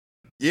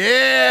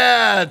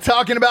Yeah,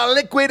 talking about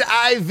liquidiv.com,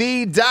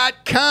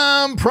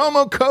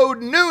 promo code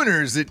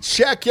Nooners at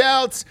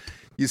checkout.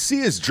 You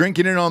see us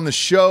drinking it on the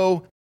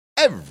show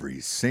every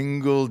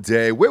single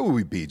day. Where would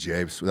we be,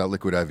 James, without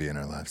Liquid IV in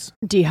our lives?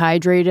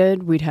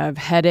 Dehydrated. We'd have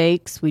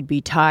headaches. We'd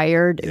be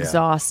tired,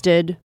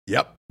 exhausted.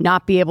 Yep.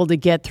 Not be able to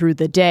get through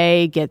the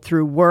day, get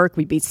through work.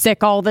 We'd be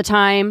sick all the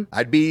time.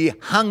 I'd be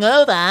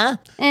hungover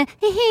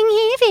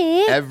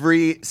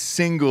every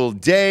single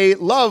day.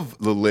 Love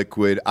the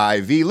Liquid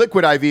IV.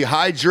 Liquid IV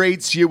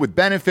hydrates you with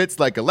benefits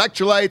like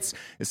electrolytes,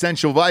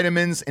 essential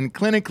vitamins, and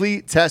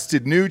clinically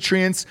tested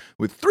nutrients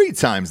with 3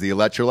 times the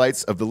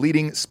electrolytes of the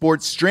leading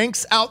sports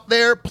drinks out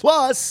there,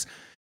 plus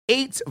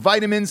 8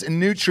 vitamins and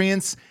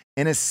nutrients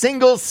in a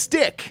single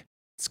stick.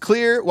 It's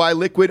clear why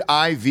Liquid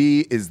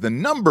IV is the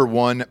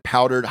 #1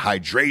 powdered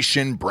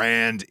hydration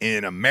brand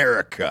in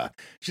America.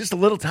 It's just a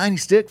little tiny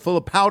stick full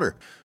of powder.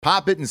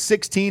 Pop it in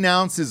 16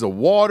 ounces of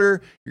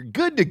water. You're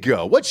good to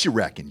go. What you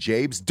reckon,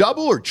 Jabes?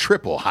 Double or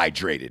triple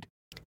hydrated?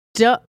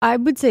 I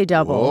would say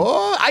double.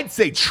 Oh, I'd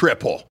say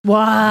triple.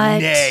 What?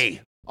 Nay,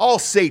 I'll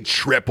say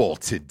triple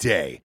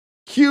today.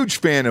 Huge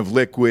fan of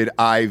Liquid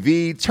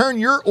IV. Turn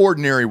your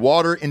ordinary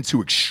water into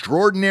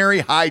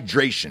extraordinary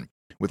hydration.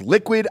 With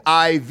Liquid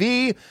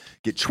IV,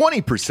 get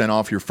 20%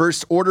 off your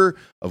first order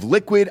of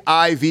Liquid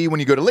IV when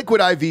you go to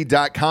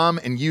liquidiv.com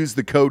and use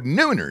the code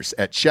Nooners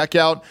at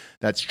checkout.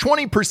 That's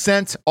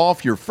 20%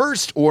 off your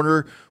first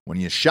order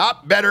when you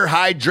shop better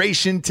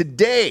hydration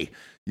today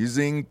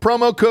using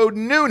promo code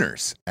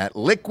Nooners at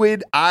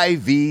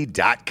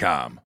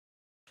liquidiv.com.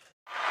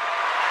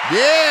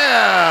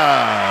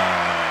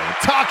 Yeah!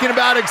 Talking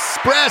about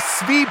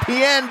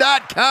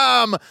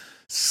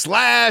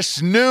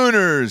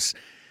expressvpn.com/Nooners.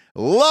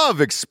 Love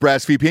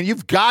ExpressVPN.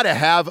 You've got to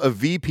have a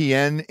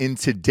VPN in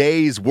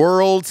today's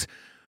world,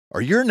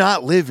 or you're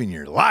not living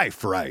your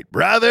life right,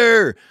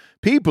 brother.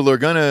 People are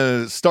going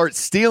to start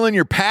stealing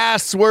your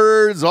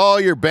passwords,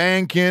 all your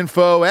bank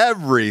info,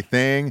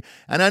 everything.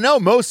 And I know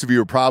most of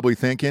you are probably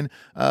thinking,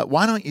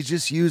 why don't you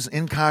just use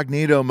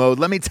incognito mode?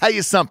 Let me tell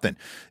you something.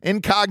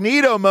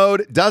 Incognito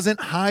mode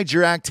doesn't hide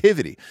your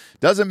activity.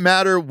 Doesn't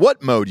matter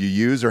what mode you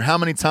use or how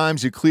many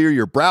times you clear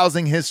your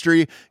browsing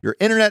history, your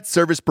internet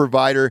service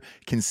provider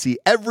can see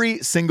every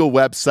single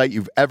website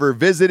you've ever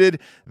visited.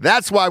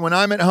 That's why when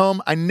I'm at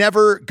home, I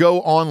never go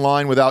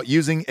online without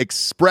using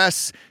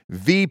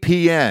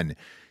ExpressVPN.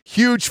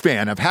 Huge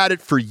fan. I've had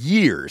it for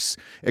years.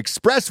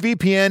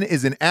 ExpressVPN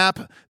is an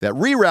app that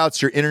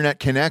reroutes your internet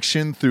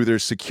connection through their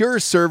secure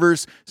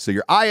servers so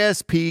your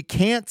ISP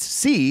can't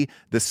see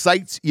the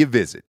sites you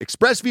visit.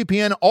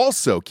 ExpressVPN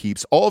also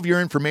keeps all of your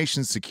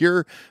information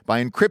secure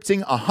by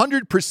encrypting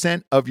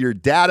 100% of your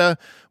data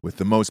with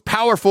the most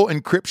powerful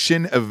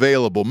encryption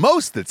available.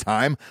 Most of the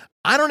time,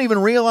 I don't even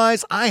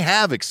realize I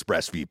have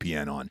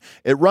ExpressVPN on.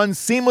 It runs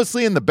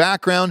seamlessly in the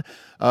background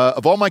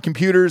of all my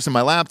computers and my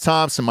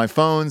laptops and my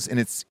phones, and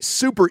it's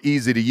super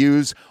easy to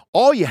use.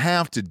 All you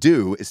have to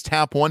do is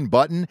tap one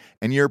button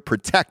and you're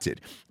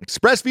protected.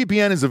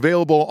 ExpressVPN is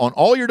available on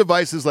all your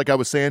devices, like I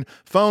was saying,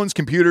 phones,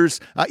 computers,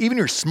 even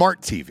your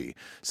smart TV.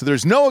 So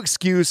there's no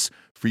excuse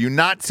for you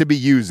not to be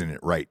using it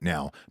right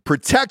now.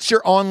 Protect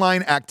your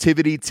online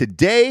activity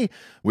today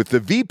with the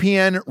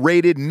VPN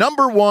rated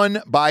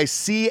 #1 by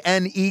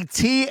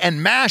CNET and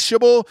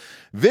Mashable.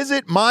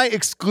 Visit my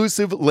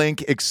exclusive link,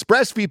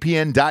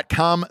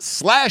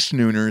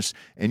 expressvpn.com/Nooners,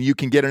 and you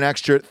can get an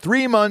extra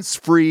 3 months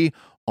free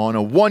on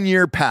a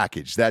 1-year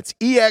package. That's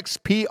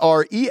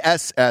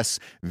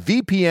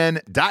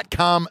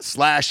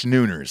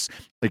expressvpn.com/Nooners.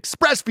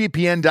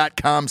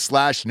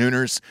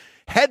 expressvpn.com/Nooners.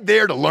 Head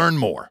there to learn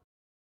more.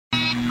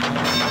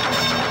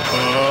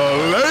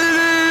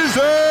 Ladies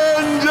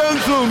and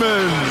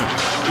gentlemen,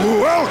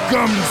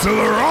 welcome to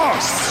the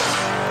Ross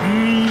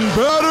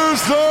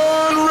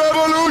Patterson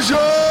Revolution!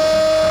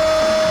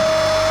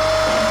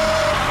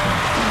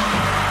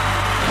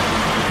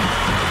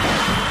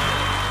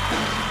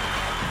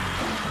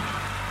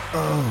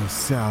 Oh,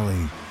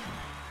 Sally.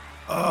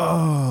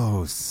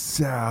 Oh,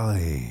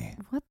 Sally.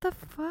 What the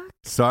fuck?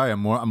 Sorry,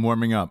 I'm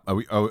warming up.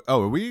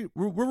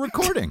 We're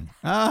recording.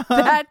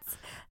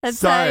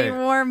 That's how you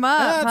warm up.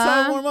 That's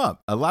how I warm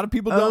up. A lot of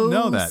people don't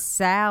know that.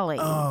 Sally.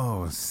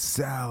 Oh,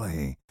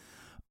 Sally.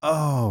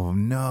 Oh,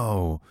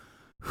 no.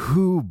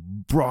 Who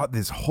brought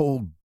this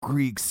whole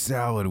Greek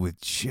salad with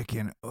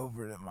chicken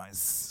over to my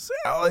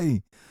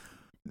Sally?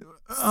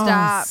 Stop.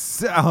 Oh,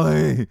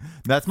 Sally.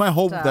 That's my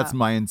whole. Stop. That's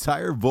my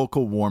entire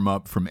vocal warm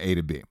up from A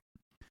to B.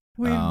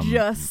 We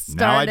just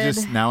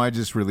started. Now I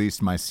just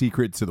released my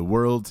secret to the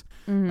world.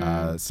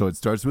 Mm-hmm. So it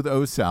starts with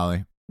 "Oh,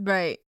 Sally,"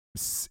 Right.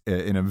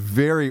 in a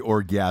very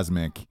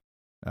orgasmic,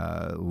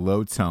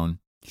 low tone.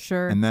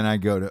 Sure. And then I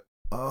go to,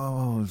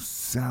 "Oh,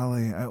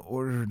 Sally, I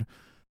ordered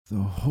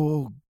the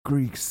whole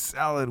Greek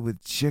salad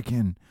with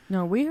chicken.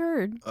 No, we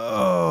heard.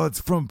 Oh,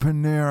 it's from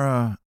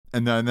Panera."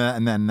 And then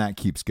that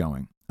keeps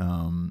going.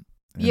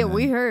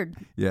 We heard.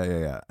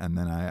 Yeah. And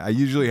then I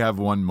usually have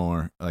one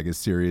more, like a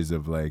series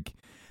of like,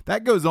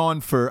 that goes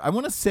on for, I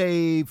want to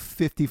say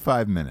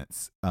 55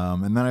 minutes.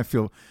 And then I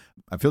feel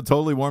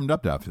totally warmed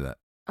up after that.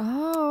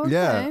 Oh. okay.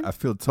 Yeah, I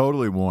feel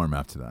totally warm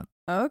after that.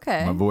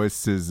 Okay. My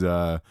voice is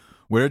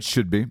where it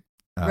should be.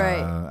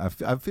 Right.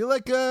 I feel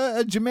like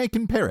a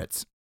Jamaican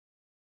parrot.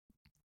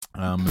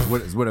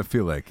 What I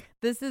feel like.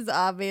 This is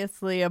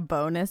obviously a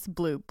bonus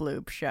bloop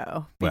bloop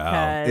show.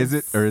 Well, is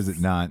it or is it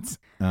not?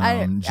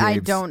 I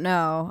Japes, don't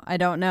know. I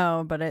don't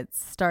know, but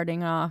it's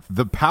starting off.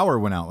 The power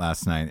went out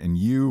last night, and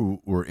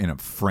you were in a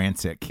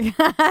frantic.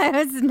 I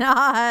was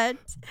not.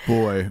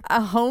 Boy.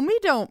 A homie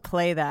don't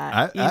play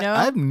that, you know?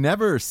 I've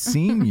never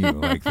seen you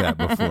like that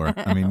before.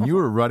 I mean, you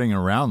were running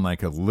around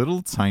like a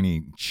little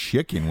tiny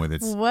chicken with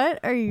its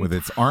what are you with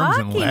its arms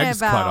and talking legs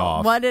about? cut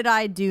off. What did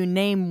I do?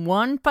 Name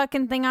one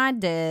fucking thing I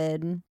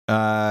did.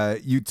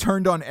 You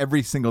turned on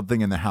every single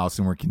thing in the house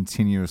and were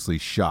continuously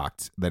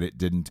shocked that it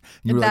didn't.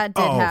 You were That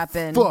like, did oh,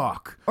 happen.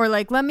 Fuck. Or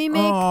like, let me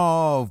make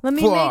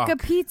a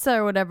pizza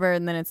or whatever,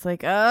 and then it's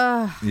like,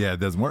 ugh. Yeah, it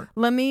doesn't work.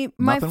 My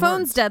Nothing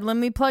phone's worked. dead. Let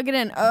me plug it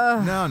in.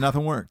 Ugh. No,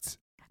 nothing worked.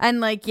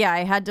 And like, yeah,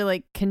 I had to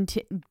like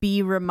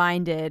be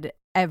reminded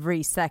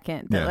every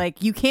second that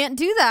like you can't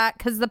do that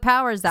because the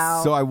power's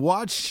out. So I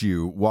watched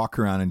you walk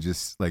around and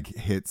just like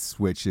hit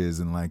switches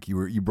and like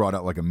you brought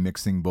out like a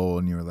mixing bowl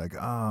and you were like,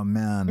 oh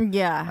man,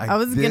 yeah, I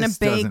was gonna this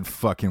bake doesn't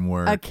fucking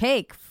work. a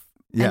cake.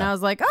 Yeah. And I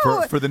was like,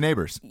 oh, for the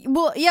neighbors.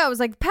 Well, yeah, I was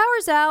like,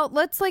 power's out.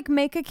 Let's like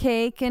make a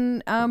cake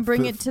and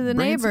bring it to the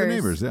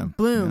neighbors. Yeah.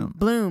 Bloom,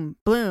 bloom,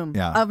 bloom.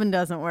 Yeah. Oven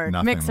doesn't work.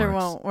 Nothing Mixer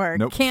works. won't work.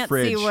 Nope. Can't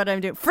Fridge. see what I'm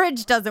doing.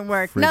 Fridge doesn't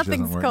work. Fridge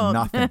Nothing's doesn't work. cold.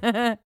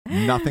 Nothing.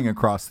 Nothing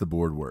across the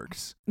board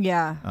works.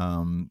 Yeah.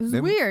 It was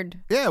weird.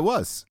 Yeah, it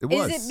was. It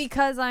was. Is it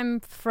because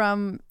I'm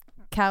from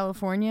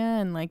California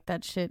and like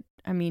that shit?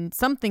 I mean,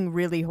 something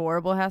really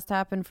horrible has to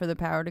happen for the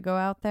power to go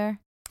out there.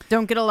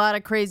 Don't get a lot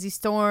of crazy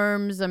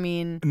storms. I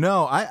mean,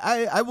 no,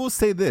 I will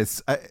say this.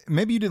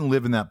 Maybe you didn't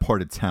live in that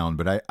part of town,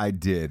 but I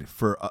did.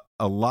 For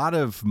a lot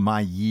of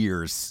my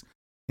years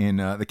in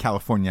the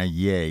California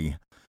they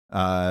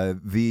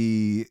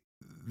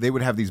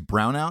would have these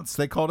brownouts,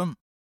 they called them.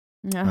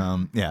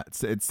 Yeah,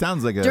 it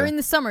sounds like during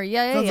the summer.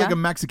 Sounds like a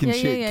Mexican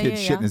kid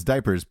shit in his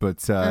diapers, but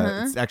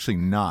it's actually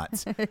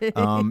not.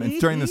 It's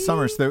during the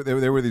summer, so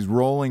there were these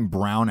rolling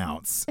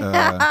brownouts.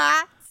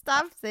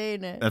 Stop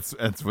saying it.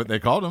 That's what they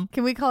called them.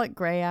 Can we call it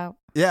gray out?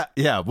 Yeah.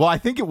 Well, I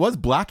think it was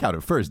blackout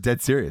at first,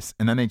 dead serious,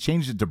 and then they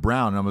changed it to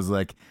brown, and I was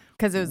like,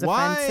 because it was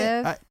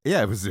offensive.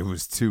 It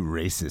was too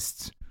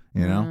racist,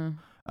 you know.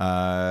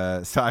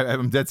 So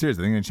I'm dead serious.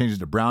 I think they changed it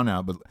to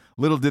brownout, but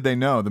little did they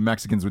know the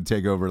Mexicans would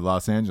take over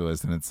Los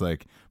Angeles, and it's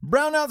like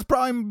brownout's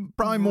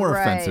probably more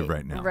offensive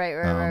right now,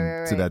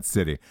 right. to that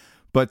city.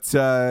 But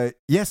so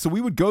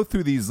we would go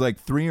through these like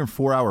 3 or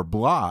 4 hour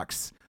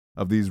blocks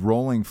of these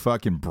rolling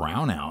fucking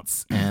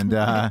brownouts, and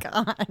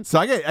so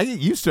I get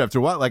used to it after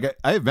a while. Like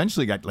I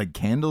eventually got like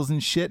candles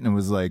and shit, and it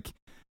was like,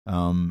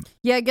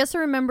 yeah, I guess I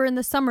remember in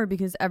the summer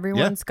because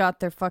everyone's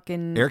got their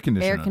fucking air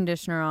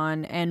conditioner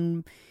on,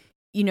 and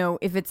you know,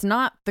 if it's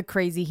not the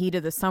crazy heat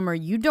of the summer,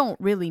 you don't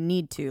really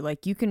need to.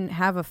 Like, you can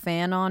have a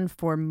fan on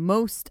for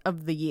most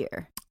of the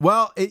year.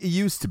 Well, it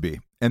used to be,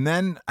 and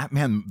then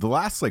man, the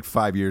last like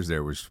 5 years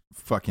there was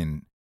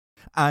fucking.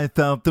 I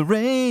felt the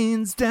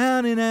rains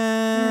down in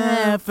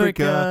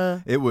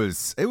Africa. It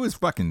was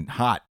fucking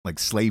hot, like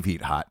slave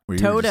heat hot. Where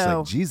you were just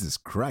like, Jesus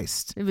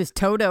Christ. It was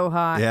Toto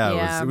hot.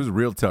 Yeah. It was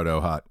real Toto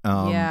hot.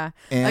 Yeah.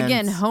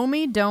 Again,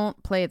 homie,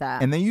 don't play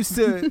that. And they used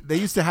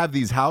to have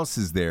these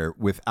houses there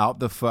without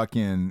the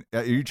fucking.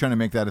 Are you trying to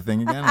make that a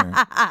thing again? Or?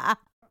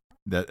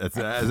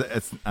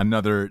 That's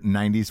another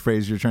 90s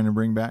phrase you're trying to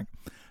bring back.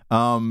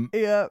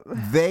 Yeah.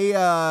 They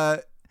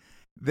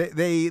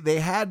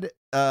had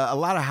a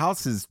lot of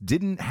houses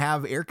didn't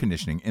have air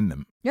conditioning in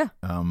them. Yeah.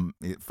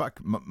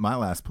 My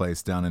last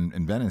place down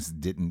in Venice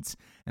didn't,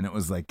 and it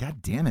was like,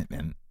 God damn it,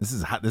 man! This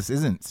is hot. This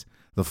isn't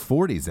the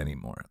 40s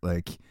anymore.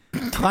 Like,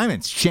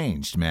 climate's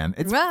changed, man.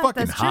 It's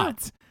fucking hot.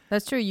 True.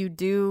 That's true. You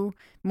do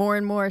more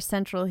and more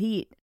central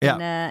heat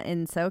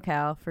in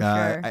SoCal for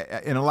sure.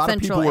 And a lot of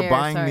people were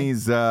buying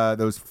these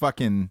those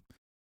fucking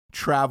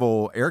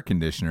travel air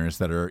conditioners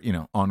that are, you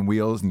know, on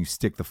wheels, and you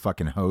stick the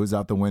fucking hose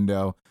out the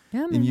window.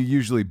 Yeah, and you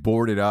usually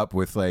board it up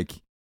with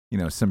like, you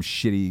know, some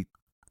shitty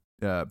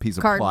piece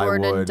of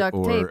cardboard plywood and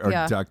duct tape, or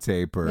duct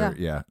tape or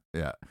yeah.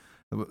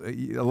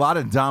 A lot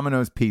of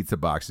Domino's pizza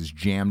boxes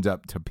jammed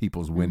up to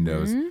people's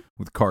windows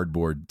with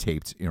cardboard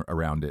taped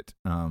around it,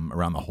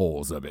 around the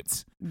holes of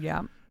it.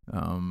 Yeah.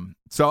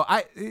 So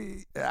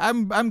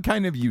I'm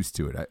kind of used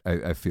to it.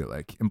 I feel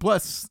like, and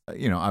plus,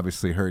 you know,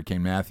 obviously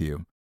Hurricane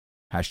Matthew,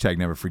 hashtag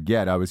never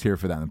forget. I was here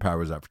for that, and the power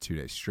was out for 2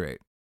 days straight.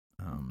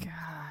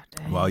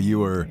 God, while you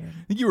were,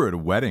 I think you were at a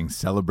wedding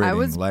celebrating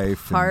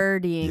life. I was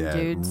partying,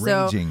 dude.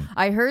 Raging, so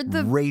I heard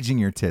raging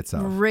your tits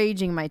off.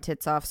 Raging my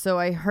tits off. So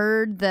I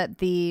heard that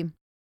the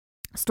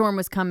storm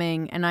was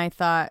coming, and I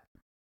thought,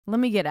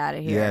 let me get out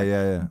of here.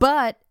 Yeah.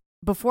 But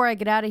before I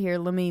get out of here,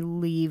 let me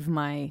leave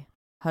my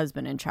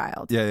husband and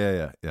child.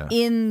 Yeah.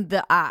 In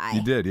the eye.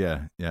 You did,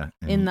 yeah.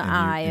 In the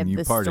eye of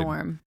the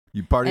storm.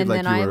 You partied and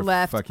like then you I were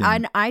left. fucking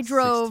I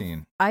drove.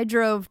 16. I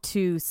drove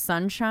to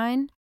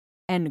sunshine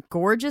and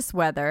gorgeous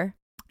weather.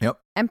 Yep.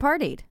 and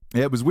partied.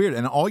 Yeah, it was weird.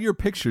 And all your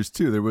pictures,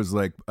 too, there was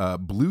like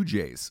Blue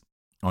Jays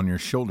on your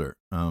shoulder.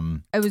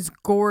 It was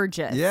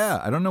gorgeous.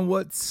 Yeah, I don't know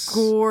what's...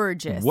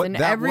 Gorgeous. What and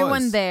that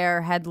everyone was.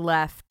 there had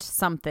left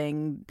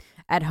something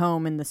at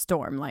home in the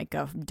storm, like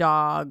a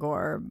dog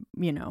or,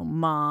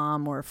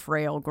 mom or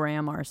frail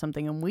grandma or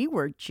something. And we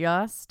were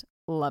just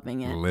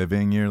loving it.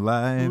 Living your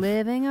life.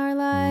 Living our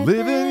life.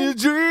 Living your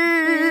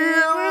dreams.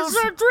 It's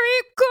a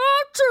dream come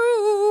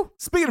true.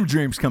 Speaking of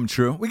dreams come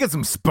true, we got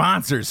some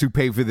sponsors who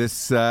pay for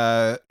this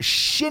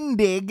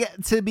shindig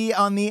to be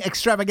on the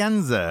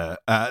extravaganza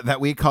that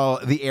we call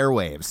the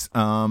airwaves.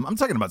 I'm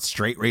talking about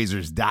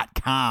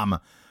straightrazors.com.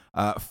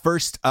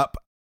 First up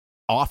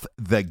off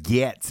the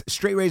get,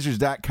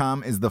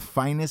 straightrazors.com is the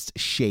finest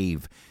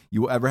shave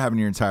you will ever have in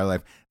your entire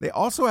life. They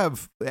also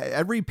have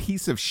every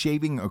piece of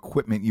shaving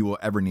equipment you will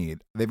ever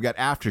need. They've got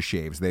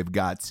aftershaves. They've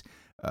got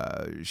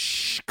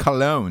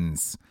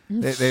colognes.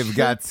 They've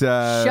got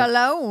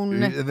Shalom.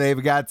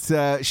 They've got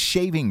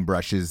shaving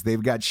brushes.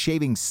 They've got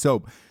shaving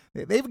soap.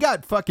 They've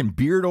got fucking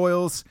beard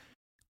oils,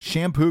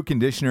 shampoo,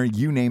 conditioner,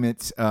 you name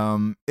it.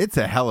 It's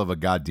a hell of a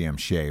goddamn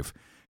shave.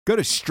 Go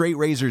to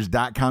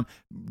straightrazors.com.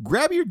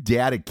 Grab your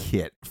dad a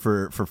kit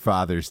for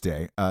Father's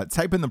Day.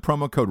 Type in the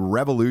promo code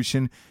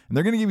REVOLUTION, and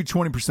they're going to give you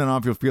 20%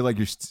 off. You'll feel like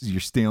you're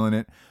stealing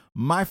it.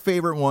 My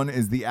favorite one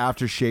is the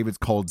aftershave. It's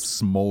called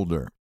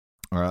Smolder.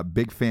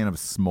 Big fan of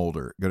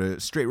Smolder. Go to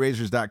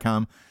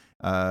straightrazors.com.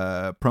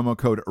 Promo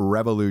code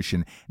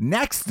REVOLUTION.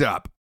 Next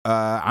up,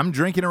 I'm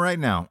drinking it right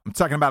now. I'm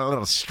talking about a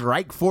little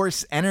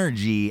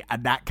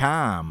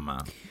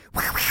StrikeForceEnergy.com.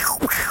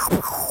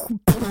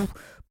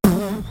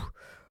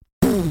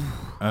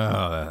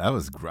 Oh, that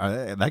was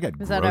that got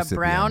Was gross. that a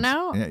brown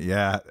out?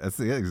 Yeah, that's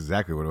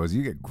exactly what it was.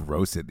 You get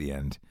gross at the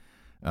end.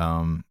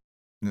 That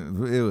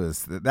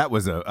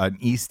was an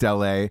East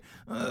LA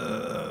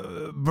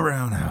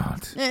brown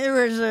out. It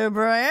was a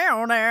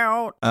brown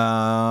out.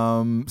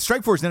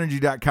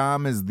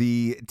 StrikeForceEnergy.com is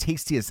the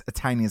tastiest,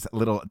 tiniest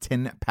little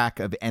tin pack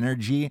of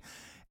energy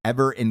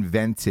ever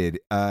invented.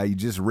 You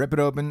just rip it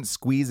open,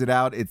 squeeze it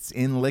out. It's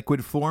in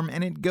liquid form,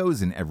 and it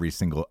goes in every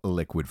single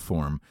liquid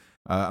form.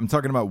 I'm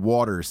talking about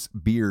waters,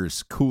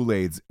 beers,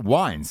 Kool-Aids,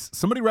 wines.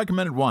 Somebody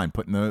recommended wine,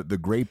 putting the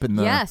grape in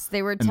the yes,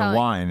 they were in the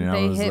wine. And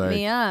they I was hit like,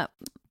 me up.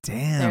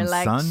 Damn, They're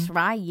like, son.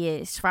 try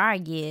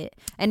it,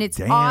 and it's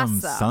Damn, awesome.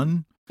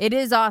 son. It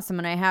is awesome,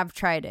 and I have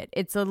tried it.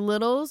 It's a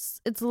little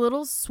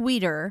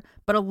sweeter,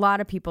 but a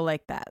lot of people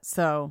like that.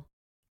 So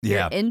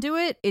Yeah. you're into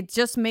it. It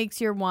just makes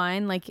your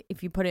wine, like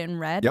if you put it in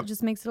red, Yep. it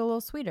just makes it a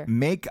little sweeter.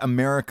 Make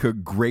America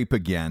grape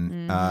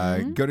again.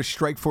 Go to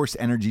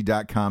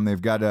StrikeForceEnergy.com.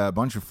 They've got a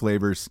bunch of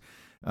flavors.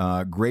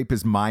 Grape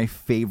is my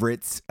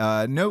favorite.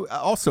 No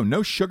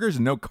sugars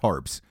and no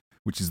carbs,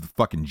 which is the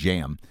fucking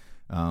jam.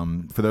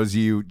 For those of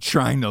you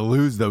trying to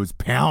lose those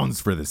pounds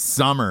for the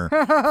summer,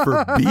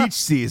 for beach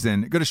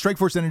season, go to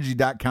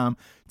StrikeForceEnergy.com.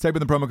 Type in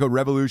the promo code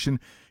REVOLUTION.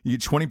 You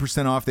get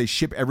 20% off. They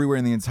ship everywhere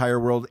in the entire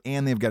world,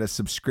 and they've got a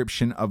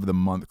subscription of the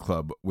month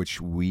club,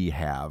 which we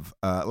have.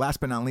 Last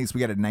but not least,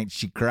 we got A Night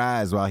She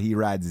Cries While He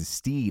Rides His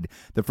Steed,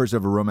 the first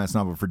ever romance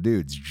novel for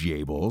dudes.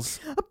 Jables.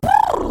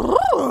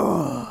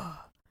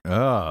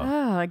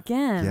 Oh,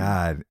 again.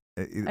 God.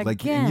 Like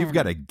Again. you've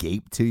got a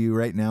gape to you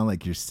right now,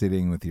 like you're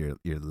sitting with your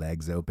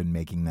legs open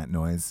making that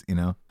noise, you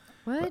know?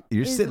 What?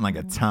 You're is- sitting like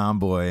a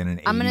tomboy in an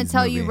 80s I'm going to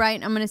tell you movie.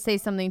 right. I'm going to say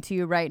something to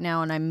you right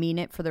now, and I mean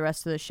it for the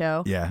rest of the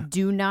show. Yeah.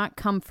 Do not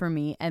come for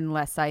me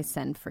unless I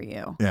send for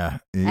you. Yeah.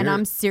 And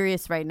I'm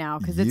serious right now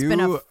because it's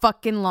been a You-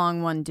 fucking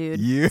long one, dude.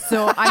 You-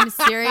 So I'm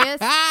serious.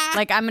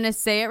 Like, I'm going to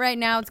say it right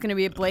now. It's going to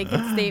be a blanket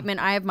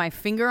statement. I have my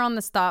finger on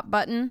the stop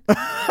button.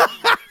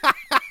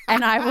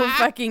 And I will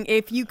fucking,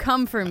 if you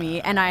come for me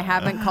and I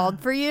haven't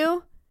called for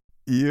you,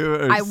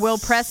 I will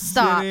press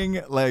stop.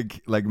 Sitting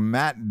like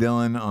Matt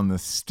Dillon on the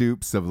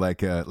stoops of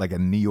like a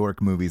New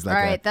York movies, like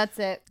all right, that's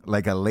it.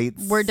 like a late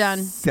We're done.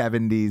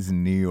 70s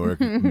New York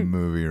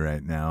movie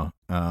right now.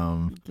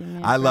 Give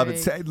me a I love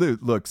it. break. Say,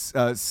 look,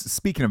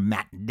 speaking of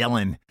Matt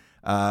Dillon,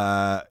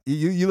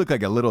 you look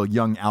like a little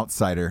young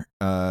outsider.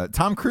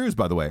 Tom Cruise,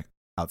 by the way,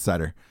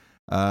 outsider,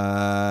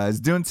 is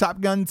doing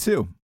Top Gun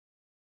 2.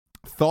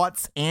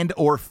 Thoughts and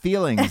or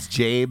feelings,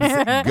 Jabes?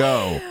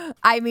 Go.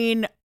 I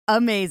mean,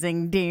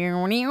 amazing.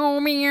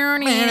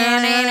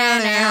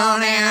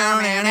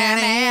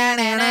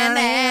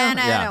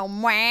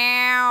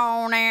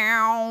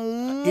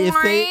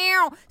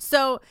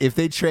 So If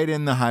they trade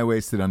in the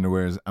high-waisted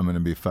underwears, I'm going to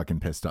be fucking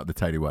pissed off. The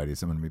tighty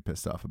whities, I'm going to be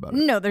pissed off about it.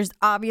 no, there's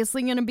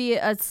obviously going to be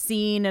a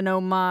scene, an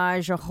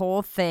homage, a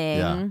whole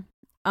thing.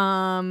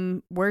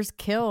 Where's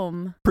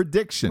Kilm?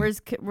 Predictions.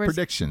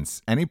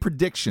 Where's Any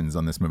predictions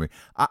on this movie?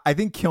 I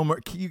think Kilmer.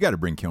 You got to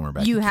bring Kilmer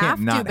back. you can't have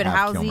to, not but have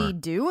how's Kilmer. he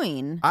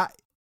doing?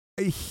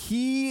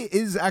 He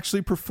is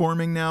actually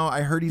performing now.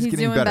 I heard he's He's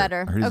getting doing better.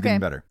 better. I heard he's Okay. getting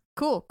better.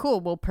 Cool.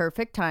 Well,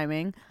 perfect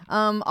timing.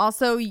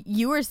 Also,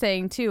 you were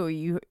saying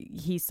too,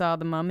 he saw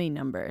the Mummy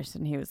numbers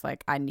and he was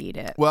like, I need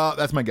it. Well,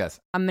 that's my guess.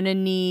 I'm gonna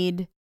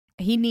need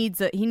He needs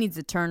a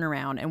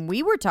turnaround, and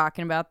we were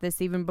talking about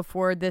this even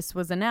before this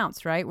was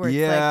announced, right? Where it's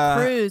like,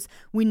 Cruise,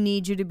 we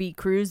need you to be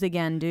Cruise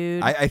again,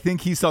 dude. I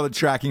think he saw the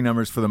tracking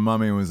numbers for The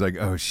Mummy and was like,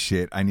 oh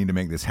shit, I need to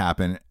make this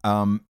happen.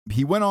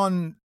 He went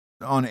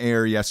on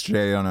air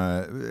yesterday on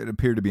it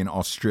appeared to be an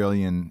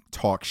Australian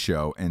talk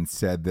show and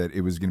said that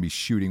it was going to be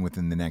shooting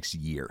within the next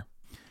year,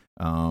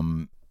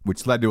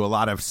 which led to a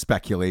lot of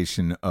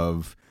speculation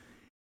of,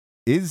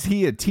 is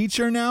he a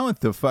teacher now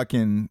at the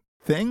fucking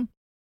thing?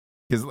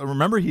 Because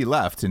remember, he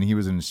left and he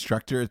was an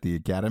instructor at the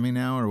academy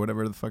now, or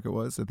whatever the fuck it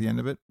was at the end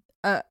of it.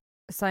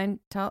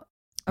 Scientology?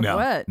 No,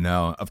 what?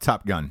 No, of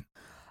Top Gun.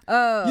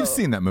 Oh, You've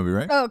seen that movie,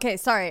 right? Oh, okay.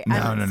 Sorry.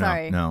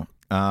 Sorry. No.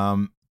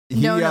 I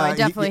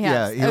definitely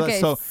have. Okay,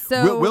 so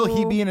will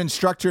he be an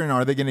instructor, and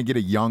are they going to get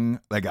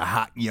a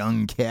hot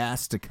young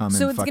cast to come and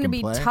so it's going to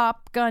be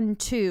Top Gun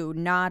 2,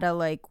 not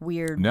a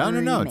weird No.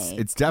 remake.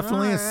 It's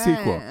definitely a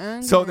sequel.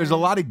 Okay. So there's a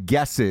lot of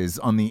guesses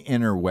on the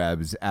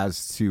interwebs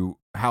as to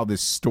how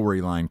this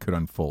storyline could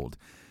unfold.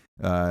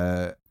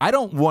 I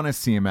don't want to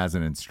see him as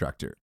an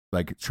instructor,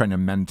 trying to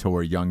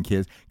mentor young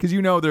kids, because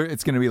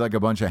it's going to be a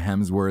bunch of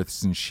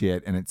Hemsworths and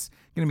shit, and it's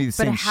going to be the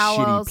same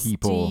shitty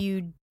people. But how else do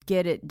you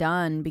get it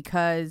done?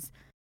 Because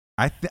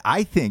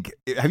I think,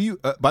 have you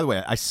by the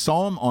way, I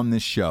saw him on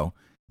this show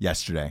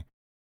yesterday.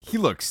 He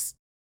looks,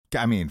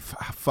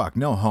 fuck,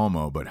 no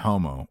homo, but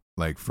homo,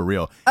 for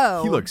real.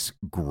 Oh, he looks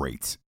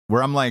great,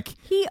 where I'm like,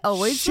 he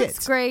always shit.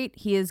 looks great.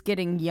 He is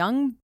getting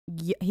young.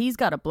 He's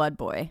got a blood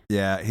boy.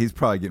 Yeah, he's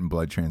probably getting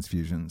blood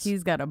transfusions.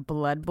 He's got a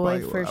blood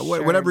boy for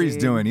sure. Whatever dude.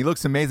 he's doing, he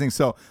looks amazing.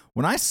 So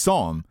when I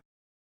saw him,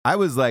 I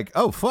was like,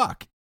 oh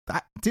fuck,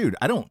 dude,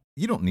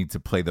 you don't need to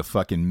play the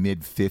fucking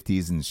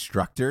mid-50s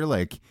instructor.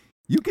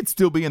 You could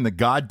still be in the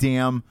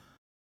goddamn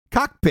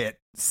cockpit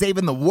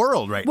saving the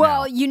world right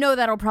now. Well,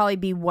 that'll probably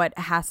be what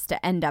has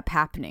to end up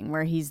happening,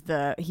 where he's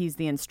the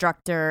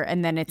instructor,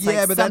 and then it's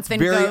but that's something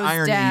very goes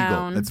Iron down.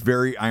 Eagle. That's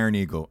very Iron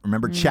Eagle.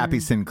 Remember Chappie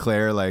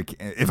Sinclair?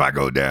 If I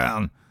go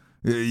down,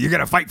 you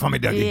gotta fight for me,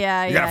 Dougie.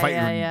 Yeah, you gotta fight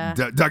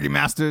Dougie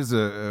Masters,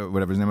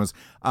 whatever his name was.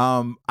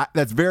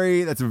 That's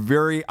a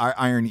very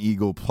Iron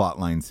Eagle plot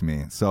line to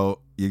me. So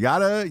you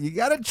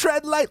gotta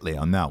tread lightly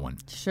on that one.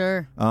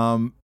 Sure.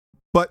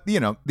 But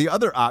the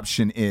other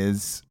option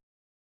is,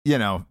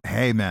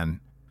 hey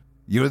man,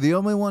 you're the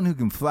only one who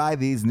can fly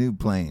these new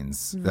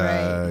planes.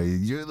 Right.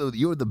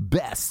 You're the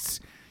best.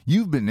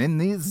 You've been in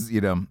these.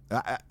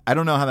 I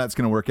don't know how that's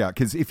going to work out,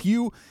 because if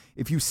you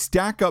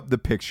stack up the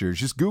pictures,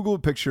 just Google a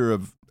picture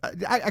of.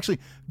 Actually,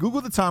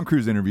 Google the Tom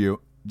Cruise interview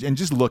and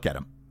just look at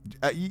him.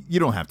 You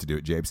don't have to do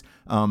it, Japes.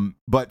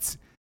 But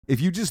if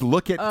you just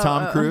look at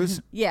Tom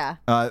Cruise, yeah.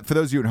 For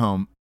those of you at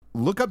home,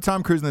 look up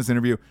Tom Cruise in this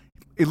interview.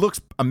 It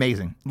looks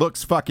amazing.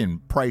 Looks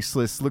fucking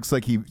priceless. Looks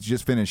like he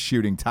just finished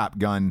shooting Top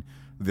Gun,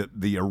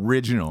 the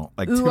original,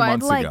 2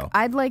 months ago.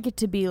 I'd like it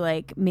to be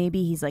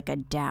maybe he's a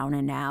down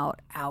and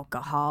out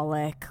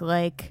alcoholic,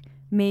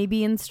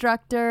 maybe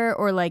instructor,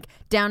 or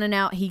down and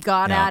out. He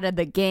got out of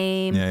the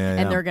game,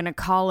 and they're gonna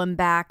call him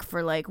back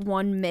for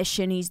one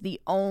mission. He's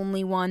the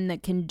only one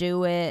that can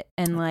do it,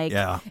 and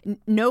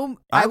no.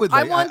 I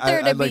want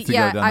there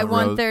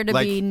to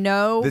be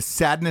no. The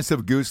sadness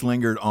of Goose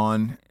lingered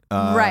on.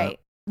 Right.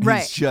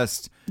 He's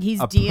just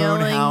he's a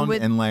dealing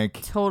with and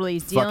totally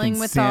he's dealing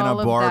with Santa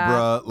all of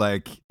Barbara,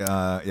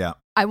 that.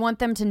 I want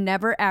them to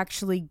never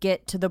actually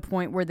get to the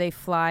point where they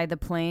fly the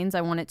planes.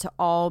 I want it to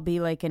all be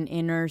an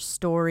inner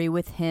story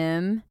with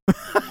him,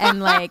 and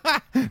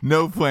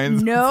no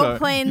planes,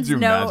 nothing. Could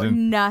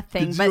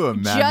but you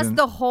imagine? Just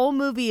the whole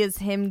movie is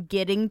him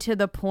getting to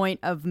the point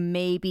of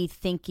maybe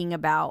thinking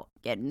about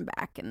getting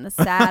back in the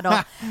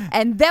saddle,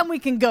 and then we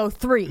can go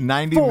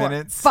 90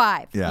 minutes,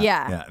 5.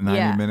 Yeah,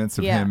 90 minutes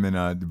of him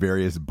in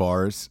various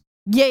bars.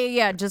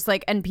 Yeah. Just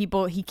and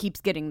people, he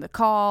keeps getting the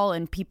call,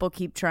 and people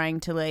keep trying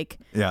to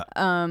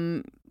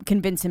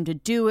convince him to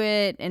do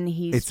it, and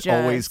it's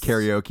always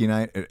karaoke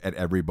night at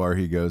every bar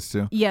he goes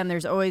to. Yeah, and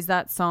there's always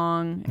that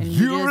song. And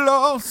you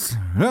lost.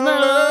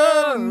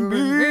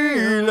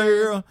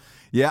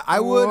 Yeah, I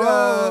would.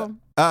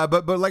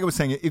 But like I was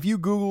saying, if you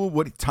Google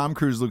what Tom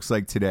Cruise looks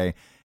like today,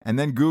 and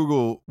then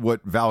Google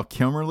what Val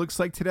Kilmer looks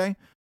like today,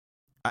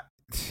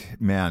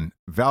 man,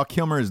 Val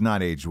Kilmer has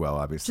not aged well,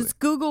 obviously. Just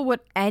Google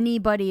what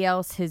anybody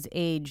else his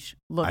age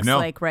looks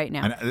like right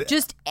now.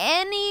 Just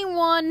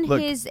anyone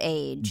his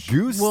age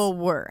will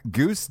work.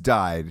 Goose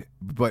died,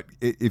 but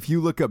if you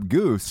look up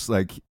Goose,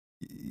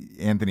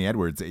 Anthony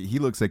Edwards, he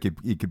looks like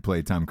he could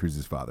play Tom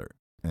Cruise's father.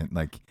 And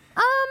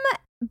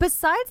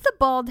besides the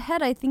bald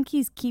head, I think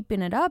he's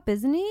keeping it up,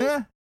 isn't he?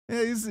 Yeah,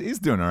 he's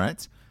doing all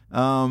right.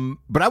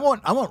 But I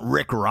want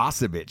Rick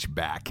Rossovich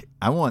back.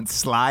 I want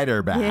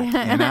Slider back.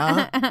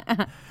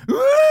 Yeah.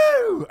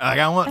 Woo!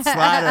 I want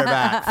Slider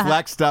back,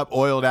 flexed up,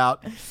 oiled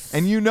out.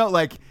 And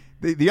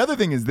the other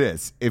thing is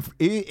this: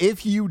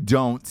 if you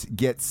don't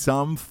get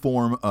some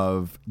form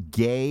of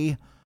gay,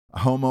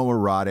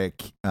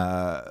 homoerotic,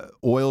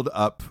 oiled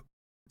up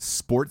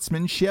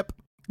sportsmanship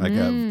Like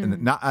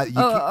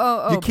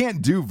you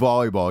can't do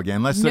volleyball again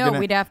unless they're gonna,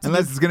 we'd have to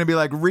unless it's gonna be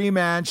like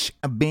rematch.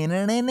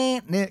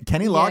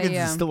 Kenny Loggins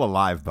yeah. is still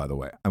alive, by the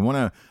way.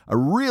 I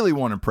really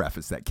want to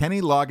preface that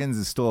Kenny Loggins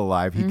is still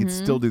alive. He could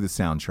still do the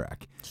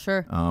soundtrack.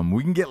 Sure.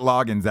 We can get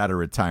Loggins out of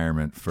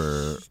retirement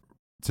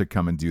to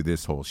come and do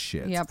this whole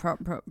shit. Yeah,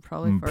 probably.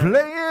 Playing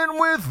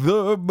with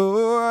the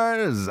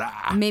boys.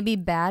 Maybe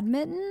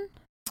badminton.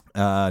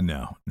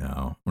 No,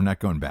 we're not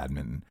going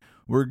badminton.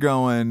 We're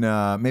going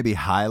maybe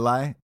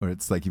highlight, where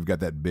it's like you've got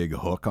that big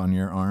hook on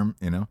your arm,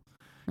 you know?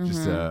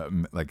 Just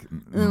like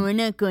we're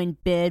not going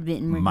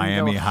badminton. We're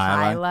Miami go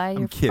highlight.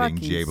 I'm kidding,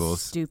 Jables.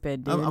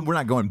 Stupid, dude. We're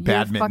not going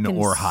badminton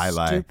or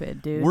highlight.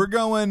 Stupid, dude. We're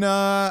going.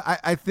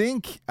 I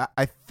think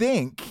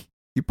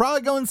you're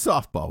probably going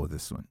softball with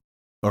this one.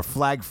 Or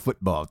flag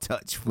football,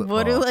 touch football.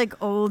 What do like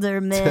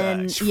older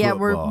men? Touch yeah,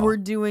 football. we're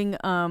doing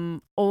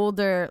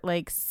older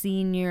like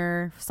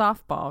senior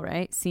softball,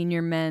 right?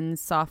 Senior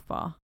men's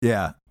softball.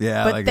 Yeah.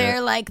 But like they're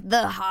like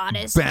the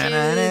hottest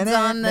dudes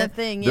on the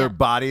thing. Their Yeah,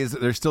 bodies,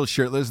 they're still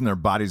shirtless and their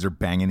bodies are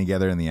banging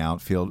together in the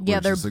outfield. yeah,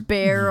 which they're is like,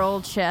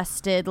 barrel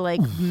chested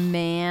like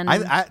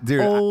dude,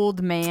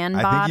 old man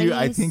bodies.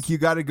 I think you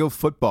got to go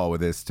football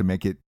with this to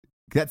make it.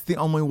 That's the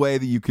only way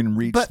that you can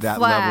reach But that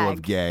flag. level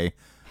of gay.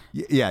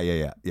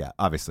 Yeah.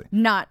 Obviously,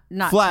 not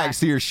flag. track.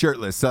 So you're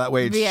shirtless, so that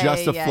way it's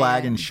just a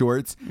flag and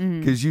shorts.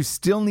 Because you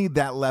still need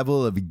that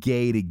level of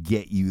gay to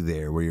get you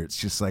there, where it's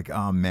just like,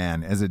 oh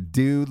man, as a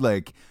dude,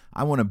 like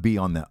I want to be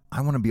on the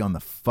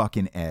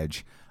fucking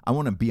edge. I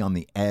want to be on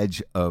the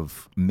edge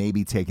of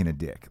maybe taking a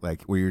dick,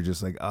 like where you're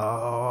just like,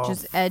 oh,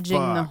 just edging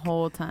the fuck.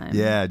 whole time.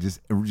 Yeah,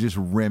 just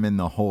rimming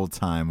the whole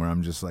time, where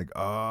I'm just like,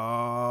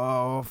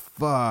 oh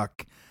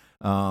fuck.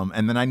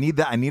 And then I need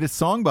a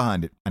song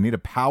behind it. I need a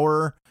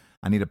power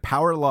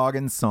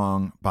Loggins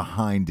song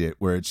behind it,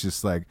 where it's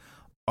just like,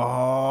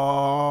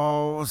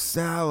 oh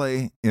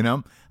Sally, you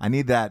know. I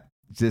need that.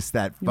 Just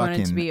that You fucking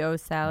want it to be Oh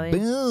Sally,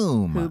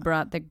 boom. who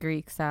brought the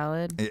Greek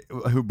salad.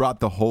 Who brought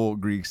the whole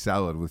Greek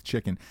salad with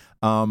chicken.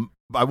 I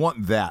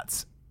want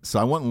that. So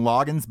I want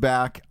Loggins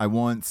back. I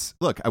want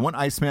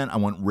Iceman. I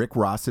want Rick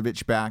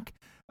Rossovich back.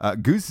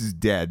 Goose is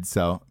dead,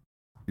 so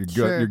you're good.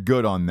 Sure. You're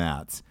good on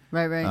that.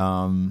 Right.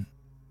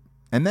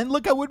 And then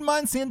look, I wouldn't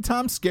mind seeing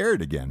Tom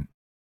Skerritt again.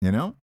 You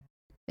know?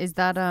 Is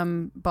that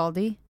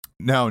Baldy?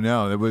 No,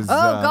 it was.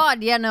 Oh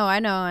God, yeah, no, I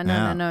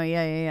know,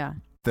 yeah. yeah.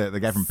 The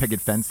guy from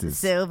Picket Fences.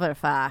 Silver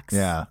Fox.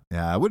 Yeah.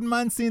 I wouldn't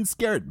mind seeing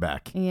Skerritt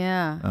back.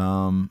 Yeah.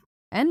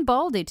 And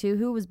Baldy too.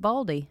 Who was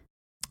Baldy?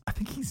 I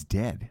think he's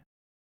dead.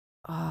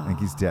 Oh. I think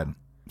he's dead.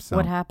 So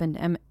What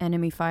happened?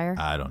 Enemy fire?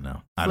 I don't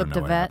know. I Flipped don't know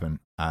a what vet? happened.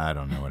 I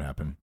don't know what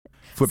happened.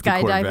 Flipped a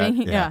Skydiving?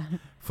 Corvette. Yeah.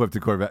 Flipped a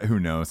Corvette. Who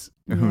knows?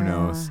 Who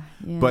knows?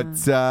 Yeah. But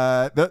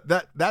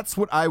that's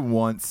what I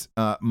want.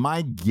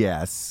 My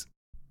guess,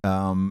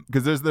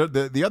 because there's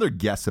the other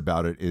guess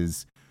about it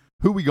is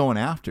who we going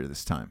after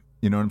this time.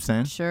 You know what I'm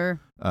saying? Sure.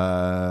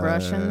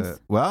 Russians?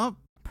 Well,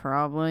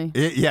 Probably.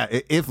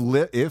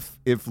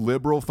 if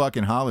liberal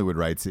fucking Hollywood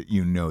writes it,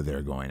 you know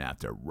they're going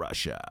after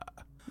Russia.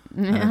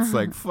 And it's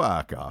like,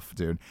 fuck off,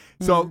 dude.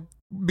 So,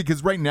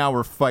 because right now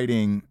we're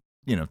fighting,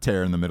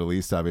 terror in the Middle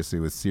East, obviously,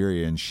 with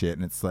Syria and shit.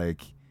 And it's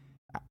like,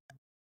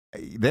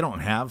 they don't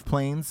have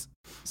planes.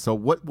 So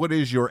what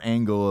is your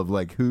angle of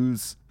like,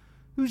 whose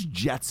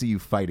jets are you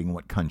fighting?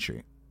 What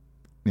country?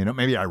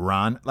 Maybe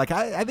Iran. Like,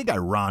 I think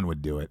Iran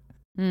would do it.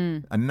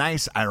 A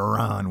nice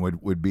Iran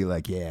would be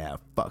like, yeah,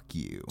 fuck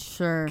you.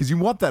 Sure. Because you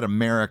want that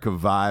America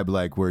vibe,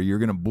 like where you're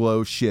gonna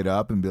blow shit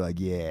up and be like,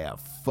 yeah,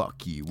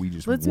 fuck you. We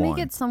just Let's won. make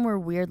it somewhere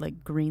weird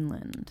like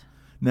Greenland.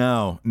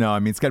 No. I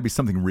mean, it's got to be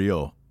something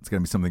real. It's got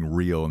to be something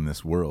real in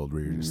this world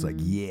where you're just like,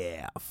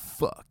 yeah,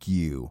 fuck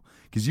you.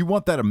 Because you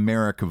want that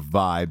America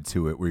vibe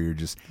to it, where you're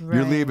just you're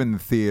Right. leaving the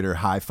theater,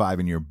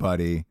 high-fiving your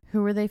buddy,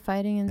 Who were they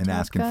fighting in and Top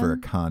asking Gun? for a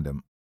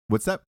condom.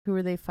 What's that? Who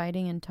were they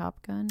fighting in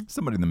Top Gun?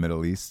 Somebody in the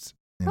Middle East.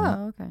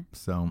 Oh, okay.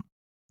 So,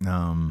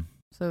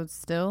 So it's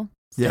still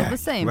yeah, the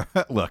same.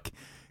 Look,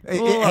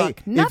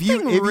 Look,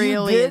 nothing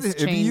really has if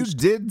you changed.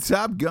 did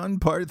Top Gun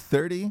Part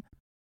 30,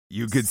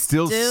 you could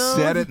still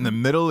set it in the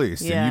Middle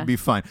East and Yeah. you'd be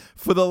fine.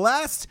 For the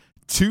last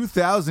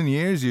 2,000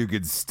 years, you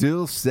could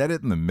still set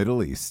it in the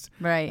Middle East.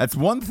 Right. That's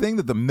one thing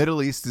that the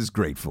Middle East is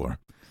great for.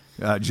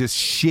 Just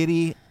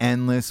shitty,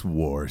 endless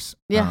wars.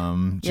 Yeah.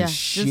 Just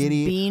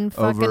shitty, being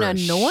over fucking a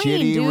annoying,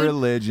 shitty dude.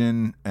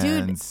 religion.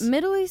 Dude, And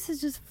Middle East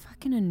is just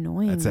fucking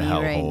annoying that's a me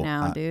right hellhole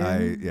now,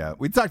 dude. yeah,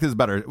 we talked this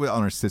about on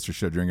our sister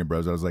show, Drinking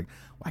Bros. I was like,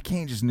 why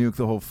can't you just nuke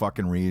the whole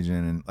fucking region?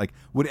 And like,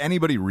 would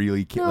anybody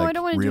really care? No, I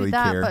don't want to really do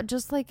that, care? but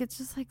it's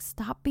just like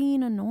stop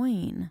being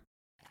annoying.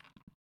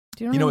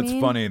 Do you know You know what I what's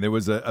mean? funny? There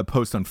was a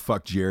post on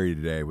Fuck Jerry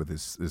today with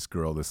this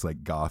girl, this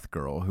like goth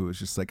girl, who was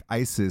just like,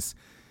 ISIS,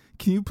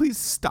 can you please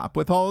stop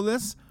with all of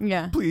this?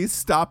 Yeah. Please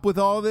stop with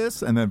all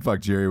this. And then Fuck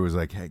Jerry was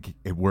like, hey,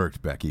 it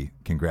worked, Becky.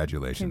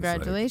 Congratulations.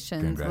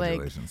 Congratulations. Like,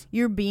 congratulations. Like,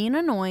 you're being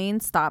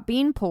annoying. Stop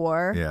being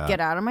poor. Yeah. Get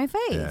out of my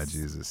face. Yeah,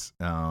 Jesus.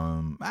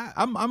 I'm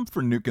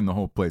for nuking the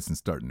whole place and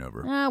starting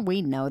over.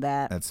 We know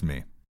that. That's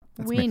me.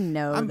 We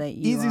know I'm that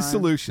you easy are.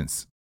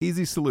 solutions.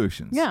 Easy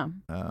solutions. Yeah.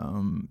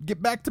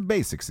 Get back to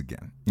basics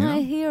again. You know? I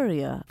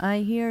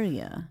hear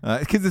ya.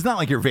 Because it's not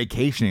like you're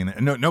vacationing.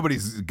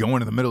 Nobody's going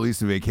to the Middle East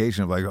to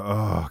vacation. Of like,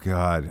 oh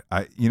God,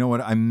 you know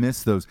what? I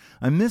miss those.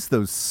 I miss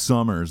those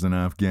summers in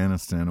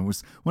Afghanistan. It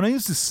was when I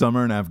used to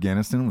summer in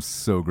Afghanistan. It was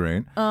so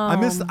great. I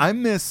miss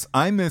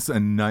a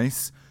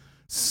nice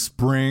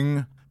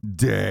spring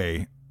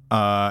day.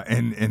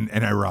 In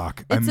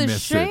Iraq. It's a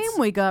shame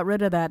we got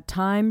rid of that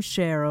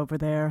timeshare over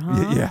there,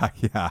 huh?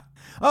 Yeah.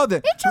 Oh,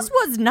 it just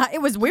was not.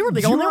 It was. We were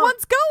the only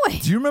ones going.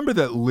 Do you remember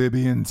that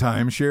Libyan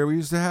timeshare we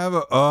used to have?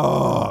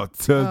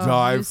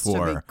 Die used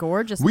for. To be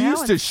gorgeous. We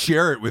used to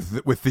share it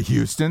with the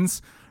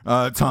Houstons.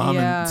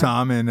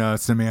 Tom and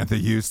Samantha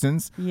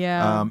Houston's.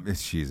 Yeah.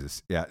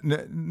 Jesus. Yeah.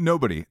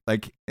 Nobody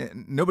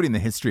in the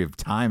history of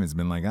time has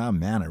been like, oh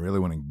man, I really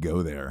want to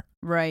go there.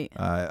 Right.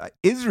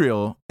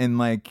 Israel and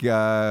like,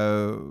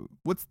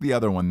 what's the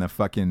other one? The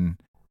fucking,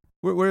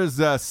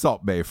 where's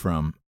Salt Bay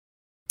from?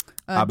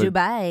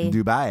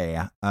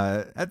 Dubai.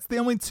 That's the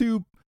only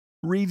two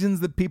regions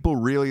that people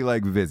really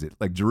like visit,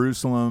 like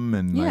Jerusalem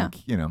and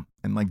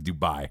and like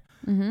Dubai.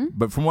 Mm-hmm.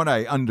 But from what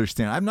I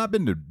understand, I've not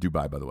been to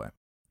Dubai, by the way.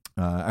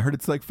 I heard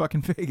it's like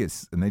fucking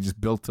Vegas, and they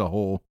just built a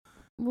whole.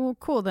 Well,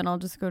 cool. Then I'll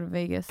just go to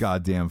Vegas.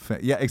 Goddamn,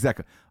 yeah,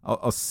 exactly.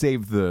 I'll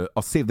save the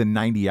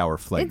 90-hour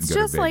flight. It's and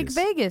go just to like Vegas.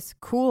 Vegas.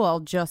 Cool. I'll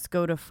just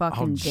go to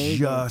fucking Vegas.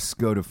 Just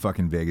go to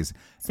fucking Vegas.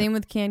 Same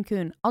with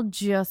Cancun. I'll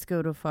just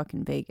go to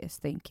fucking Vegas.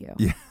 Thank you.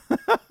 Yeah.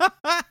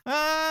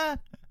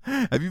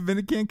 Have you been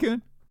to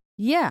Cancun?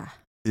 Yeah.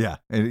 Yeah,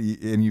 and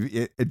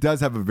it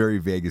does have a very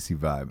Vegas-y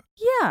vibe.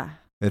 Yeah.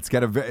 It's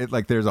got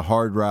like there's a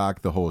Hard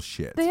Rock, the whole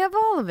shit. They have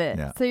all of it.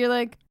 Yeah. So you're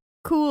like,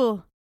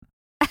 cool.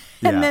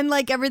 And then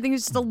like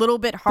everything's just a little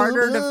bit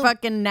harder to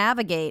fucking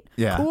navigate.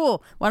 Yeah.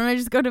 Cool. Why don't I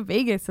just go to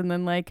Vegas and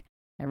then like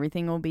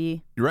everything will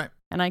be. You're right.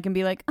 And I can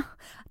be like, oh,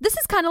 this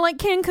is kind of like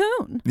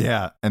Cancun.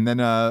 Yeah. And then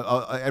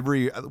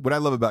what I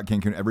love about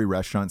Cancun, every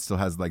restaurant still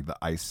has like the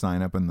ice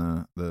sign up in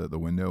the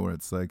window where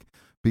it's like,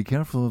 be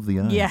careful of the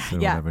ice.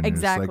 Yeah,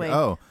 exactly. Like,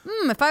 oh,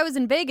 if I was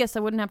in Vegas, I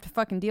wouldn't have to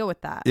fucking deal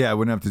with that. Yeah, I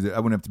wouldn't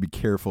have to be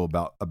careful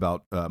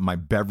about my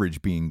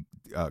beverage being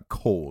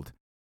cold,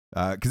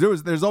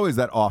 because there's always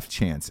that off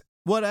chance.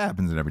 What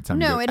happens every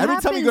time? Every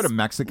time you go to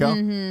Mexico,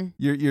 mm-hmm.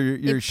 you're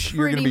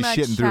going to be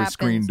shitting through a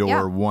screen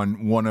door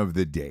one of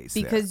the days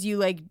because you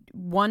like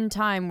one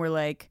time we're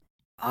like,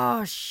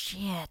 oh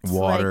shit,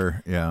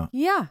 water, like,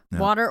 yeah,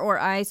 water or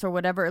ice or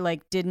whatever.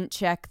 Like didn't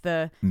check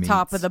the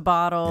top of the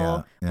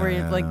bottle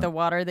like the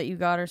water that you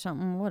got or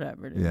something,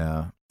 whatever. Dude.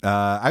 Yeah,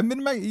 I've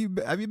been.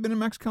 Have you been in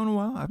Mexico in a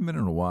while? I haven't been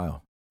in a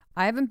while.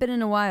 I haven't been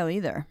in a while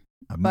either.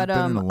 I'm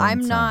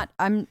not.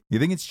 You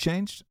think it's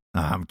changed? Oh,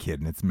 I'm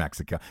kidding. It's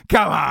Mexico.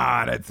 Come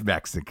on, it's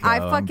Mexico. I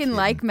fucking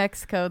like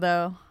Mexico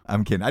though.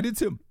 I'm kidding. I did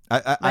too.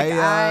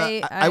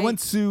 I went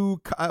to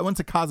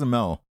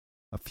Cozumel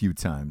a few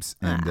times,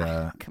 and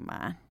come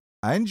on,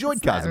 I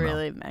enjoyed Cozumel. Not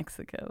really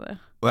Mexico though.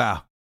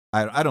 Wow,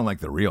 I don't like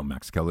the real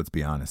Mexico. Let's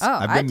be honest. Oh,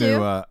 I've been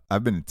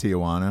to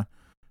Tijuana.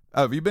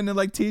 Oh, have you been to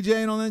like TJ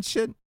and all that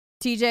shit?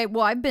 TJ,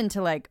 well, I've been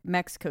to like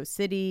Mexico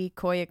City,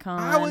 Coyoacan.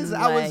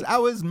 I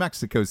was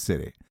Mexico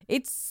City.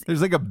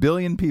 There's like 1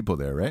 billion people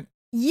there, right?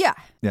 Yeah,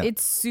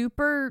 it's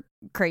super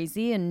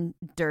crazy and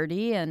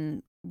dirty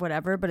and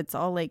whatever, but it's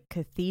all like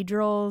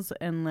cathedrals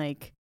and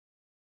like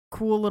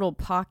cool little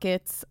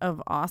pockets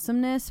of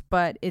awesomeness.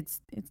 But it's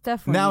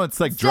definitely now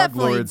it's like drug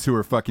lords who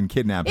are fucking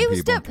kidnapping people.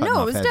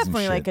 It was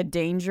definitely like a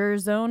danger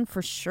zone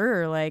for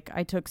sure. Like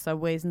I took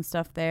subways and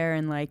stuff there,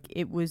 and like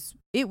it was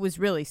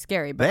really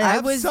scary. But they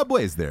have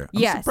subways there.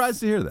 I'm surprised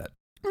to hear that.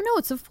 Oh no,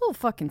 it's a full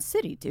fucking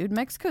city, dude.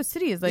 Mexico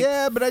City is like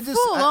but I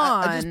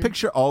just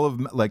picture all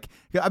of like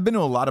I've been to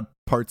a lot of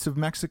parts of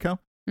Mexico,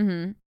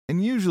 mm-hmm.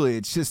 and usually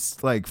it's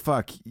just like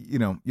fuck,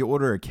 you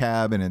order a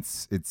cab and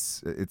it's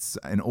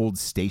an old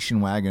station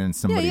wagon and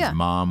somebody's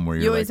mom where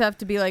you always have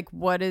to be like,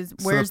 where's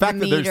the fact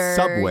the meter? That there's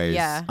subways.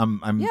 Yeah.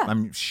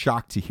 I'm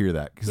shocked to hear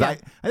that because I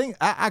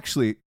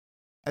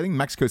think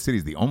Mexico City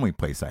is the only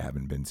place I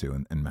haven't been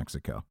to in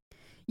Mexico.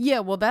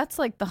 Yeah, well, that's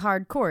like the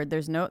hardcore.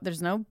 There's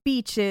no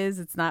beaches.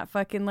 It's not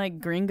fucking like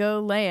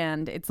gringo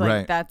land. It's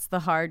like that's the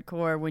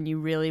hardcore when you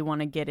really want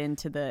to get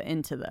into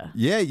the.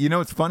 Yeah,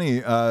 it's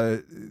funny.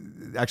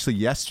 Actually,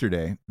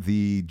 yesterday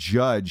the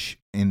judge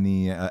in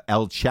the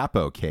El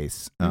Chapo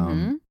case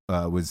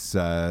was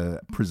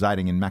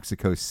presiding in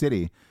Mexico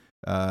City,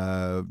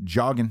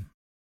 jogging,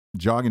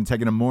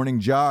 taking a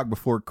morning jog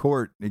before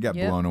court. He got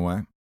blown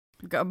away.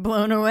 Got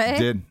blown away.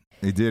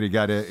 He did. He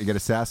got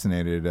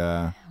assassinated.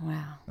 Wow.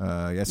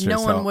 Yesterday.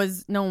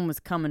 No one was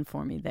coming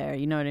for me there.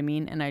 You know what I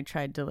mean? And I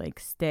tried to like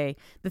stay.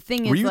 The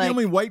thing is, were you the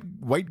only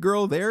white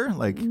girl there?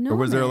 Like, no, or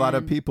was there a lot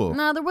of people?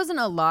 No, there wasn't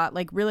a lot.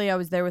 Like, really, I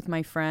was there with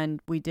my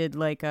friend. We did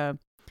like a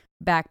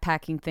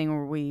backpacking thing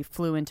where we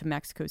flew into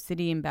Mexico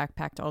City and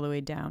backpacked all the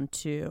way down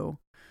to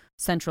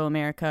Central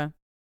America,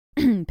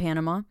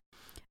 Panama.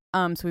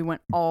 So we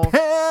went all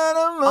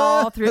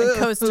through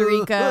Costa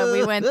Rica.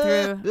 We went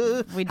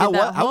through. We did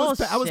that whole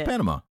shit. How was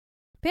Panama?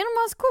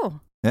 Panama's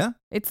cool. Yeah,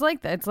 it's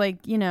like that. It's like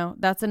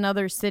that's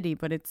another city,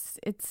 but it's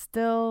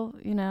still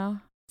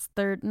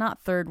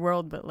not third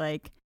world, but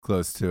like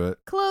Close to it.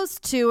 close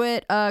to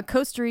it.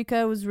 Costa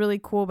Rica was really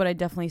cool, but I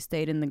definitely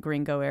stayed in the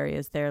gringo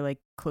areas there, like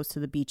close to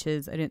the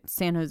beaches.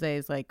 San Jose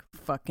is like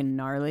fucking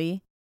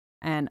gnarly,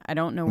 and I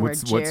don't know where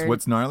Jared.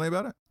 What's gnarly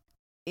about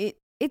it?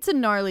 It's a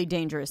gnarly,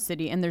 dangerous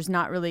city, and there's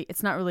no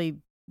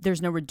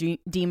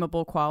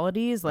redeemable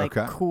qualities like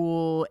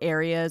cool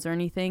areas or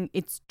anything.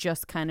 It's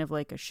just kind of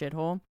like a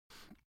shithole.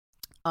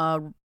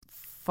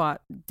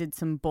 Did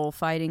some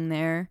bullfighting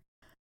there.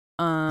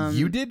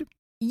 You did?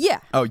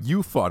 Yeah. Oh,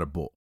 you fought a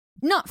bull.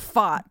 Not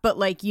fought, but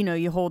like,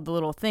 you hold the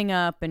little thing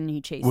up and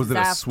he chases Was it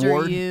after a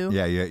sword? you.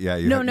 Yeah.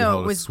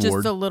 No, it was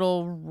just a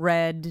little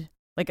red,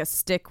 like a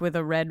stick with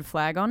a red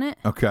flag on it.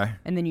 Okay.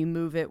 And then you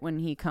move it when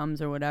he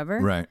comes or whatever.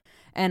 Right.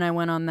 And I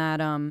went on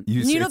that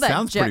it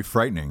sounds pretty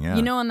frightening, yeah.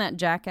 On that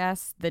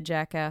Jackass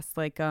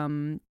like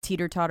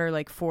teeter-totter,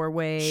 like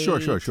four-way sure.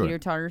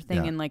 teeter-totter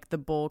thing, Yeah. and like the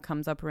bull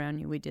comes up around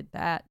you. We did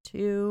that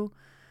too.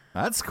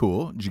 That's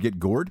cool. Did you get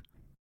gored?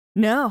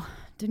 No,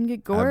 didn't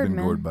get gored, I've been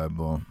man. gored by a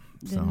bull.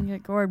 Didn't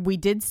get gored. We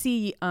did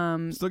see.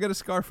 Still get a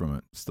scar from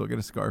it. Still get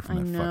a scar from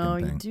I that know,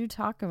 fucking thing. you do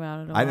talk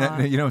about it a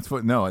lot. It's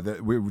what? No,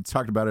 we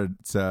talked about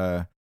it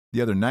the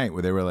other night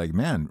where they were like,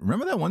 "Man,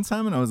 remember that one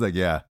time?" And I was like,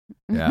 "Yeah,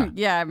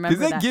 yeah, I remember because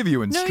they that. give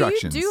you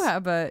instructions." No,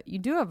 you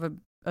do have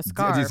a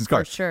scar, a decent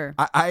scar for sure.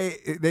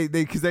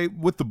 Because they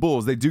with the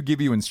bulls, they do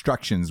give you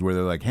instructions where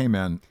they're like, "Hey,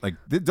 man, like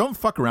don't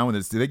fuck around with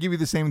this." Do they give you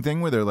the same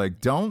thing where they're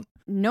like, "Don't"?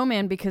 No,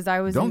 man, because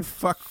I was in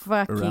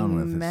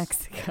fucking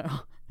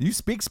Mexico. You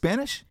speak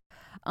Spanish?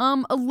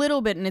 A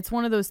little bit, and it's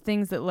one of those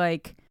things that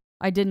like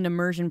I did an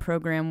immersion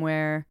program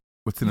where.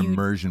 What's an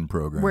immersion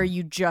program? Where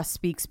you just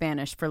speak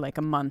Spanish for like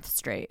a month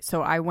straight.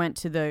 So I went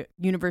to the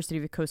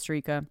University of Costa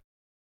Rica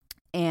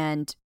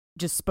and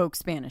just spoke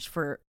Spanish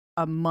for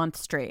a month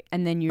straight.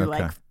 And then you're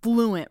like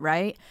fluent,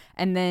 right?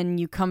 And then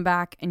you come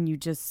back and you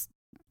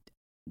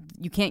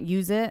can't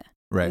use it.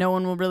 Right. No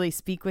one will really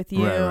speak with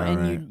you,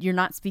 and you're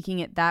not speaking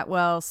it that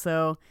well,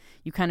 so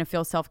you kind of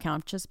feel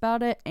self-conscious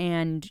about it,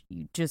 and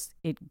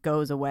it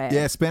goes away.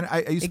 Yeah, Spanish.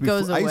 I used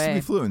to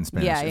be fluent in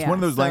Spanish. Yeah, it's one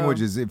of those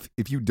languages.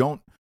 If you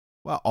don't,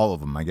 well, all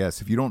of them, I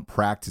guess. If you don't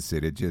practice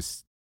it,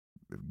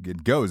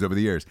 it goes over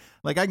the years.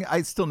 Like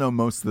I still know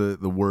most of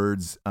the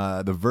words.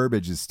 The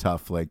verbiage is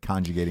tough, like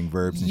conjugating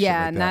verbs. And shit like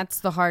and that. that's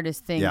the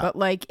hardest thing. Yeah. But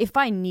like, if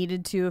I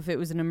needed to, if it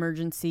was an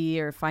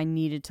emergency, or if I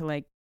needed to,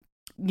 like,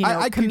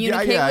 I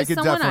communicate with I could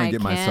someone, definitely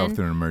get myself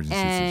through an emergency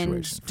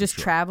and situation. Just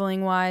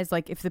traveling wise,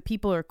 like if the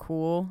people are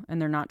cool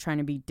and they're not trying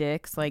to be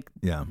dicks, like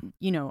they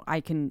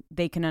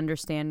can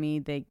understand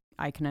me.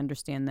 I can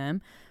understand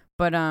them.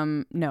 But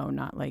no,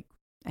 not like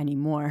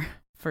anymore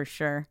for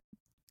sure.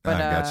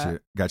 But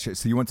Gotcha.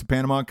 So you went to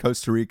Panama,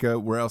 Costa Rica.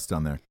 Where else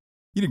down there?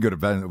 You didn't go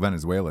to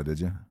Venezuela, did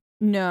you?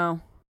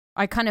 No.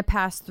 I kind of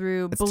passed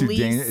through That's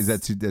Belize.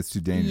 That's too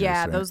dangerous?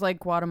 Yeah, right? those like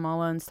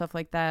Guatemala and stuff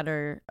like that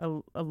are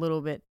a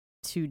little bit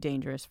too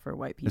dangerous for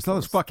white people. There's all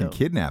those fucking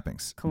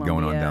kidnappings going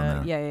on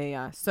down there.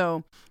 Yeah.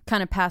 So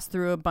kind of passed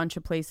through a bunch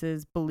of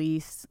places.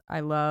 Belize,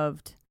 I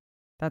loved.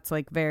 That's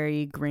like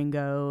very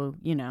gringo,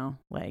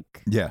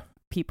 like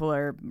people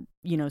are,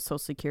 Social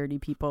Security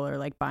people are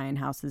like buying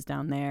houses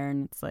down there,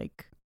 and it's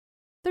like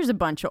there's a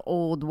bunch of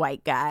old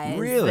white guys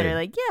that are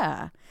like,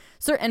 yeah.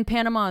 So, and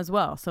Panama as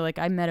well. So like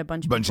I met a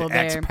bunch of people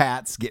there.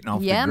 Expats getting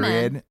off the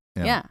grid. Man.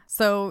 Yeah.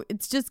 So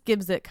it just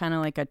gives it kind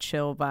of like a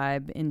chill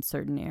vibe in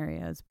certain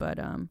areas. But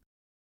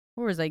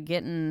where was I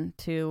getting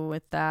to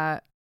with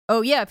that?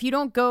 Oh yeah, if you're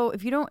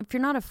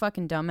not a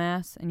fucking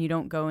dumbass and you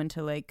don't go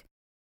into like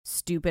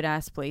stupid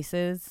ass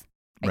places,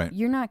 right,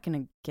 you're not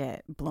gonna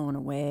get blown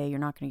away. You're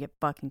not gonna get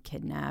fucking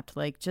kidnapped.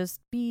 Like,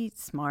 just be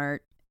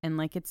smart, and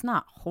like, it's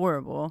not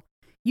horrible.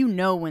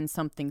 When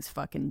something's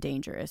fucking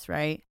dangerous,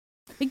 right?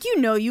 Like,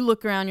 you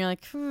look around, you're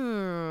like, all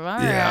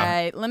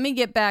right, let me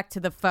get back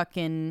to the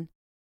fucking.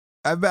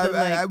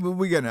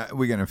 We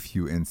got a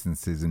few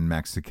instances in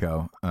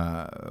Mexico.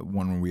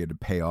 One where we had to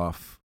pay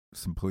off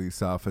some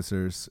police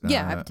officers.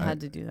 I've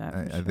had to do that.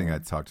 I think I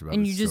talked about.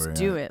 And this you just story.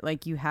 do it.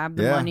 Like, you have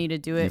the money to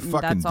do it, and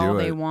that's all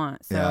they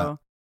want. So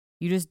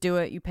you just do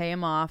it. You pay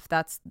them off.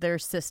 That's their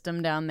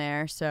system down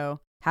there.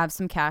 So have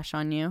some cash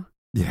on you.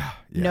 Yeah.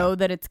 Know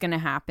that it's gonna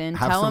happen.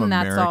 Tell them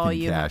that's all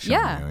you have.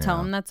 Tell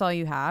them that's all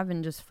you have,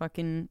 and just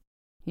fucking.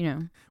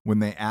 When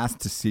they ask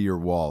to see your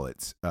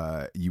wallets,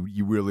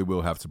 you really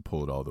will have to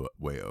pull it all the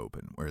way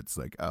open, where it's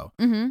like,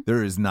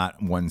 there is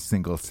not one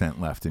single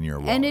cent left in your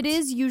wallet. And it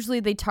is usually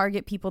they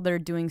target people that are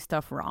doing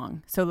stuff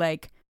wrong. So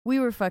like we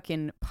were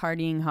fucking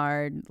partying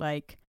hard,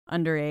 like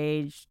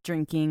underage,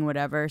 drinking,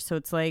 whatever. So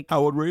it's like,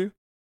 how old were you?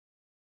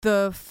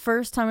 The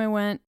first time I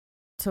went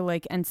to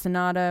like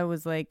Ensenada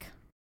was like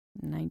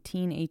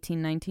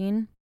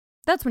 19.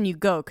 That's when you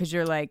go, because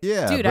you're like,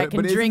 dude, I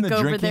can drink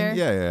over there.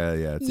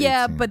 Yeah.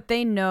 Yeah, but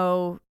they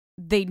know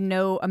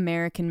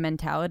American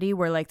mentality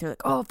where like they're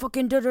like, oh,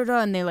 fucking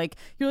da-da-da, and you're like,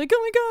 oh my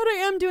God,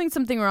 I am doing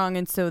something wrong.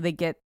 And so they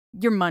get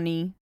your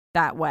money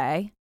that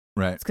way.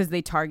 Right. It's because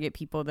they target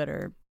people that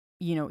are,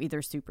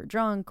 either super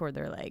drunk or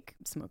they're like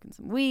smoking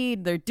some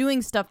weed. They're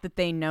doing stuff that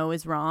they know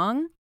is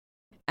wrong.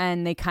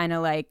 And they kind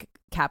of like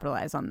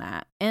capitalize on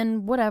that.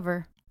 And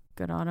whatever.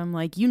 Good on them.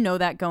 Like, you know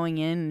that going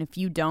in. And if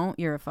you don't,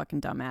 you're a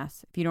fucking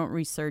dumbass. If you don't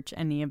research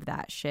any of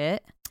that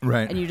shit.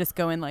 Right. And you just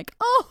go in like,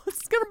 oh,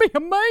 it's going to be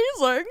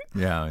amazing.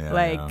 Yeah.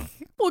 Like,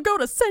 we'll go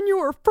to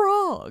Senor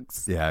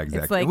Frogs. Yeah,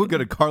 exactly. It's like, we'll go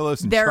to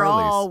Carlos and they're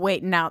Charlie's. all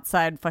waiting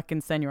outside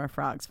fucking Senor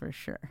Frogs for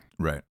sure.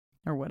 Right.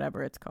 Or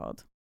whatever it's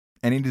called.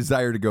 Any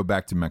desire to go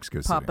back to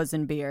Mexico City? Papas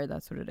and beer,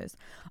 that's what it is.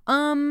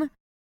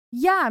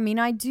 Yeah, I mean,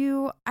 I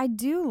do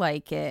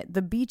like it.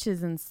 The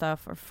beaches and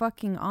stuff are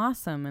fucking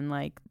awesome, and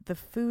like the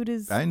food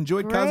is I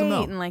enjoyed great,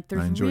 Cozumel. and like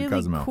there's really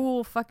Cozumel.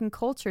 cool fucking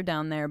culture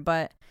down there.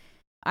 But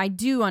I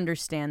do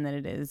understand that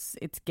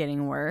it's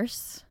getting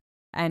worse,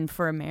 and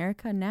for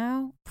America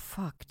now,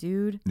 fuck,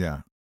 dude.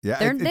 Yeah.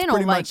 Yeah, they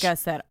don't like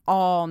us at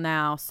all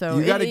now. So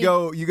you got to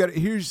go. You got to.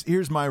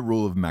 Here's my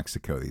rule of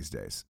Mexico these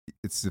days.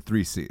 It's the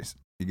 3 C's.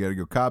 You got to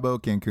go Cabo,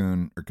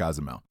 Cancun, or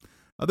Cozumel.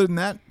 Other than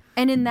that,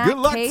 and in that good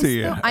luck case, to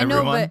you, though, I know,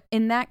 everyone. but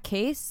in that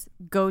case,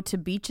 go to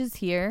beaches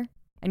here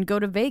and go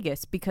to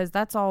Vegas because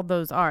that's all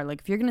those are.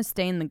 Like, if you're gonna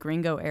stay in the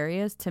gringo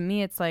areas, to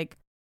me, it's like,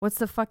 what's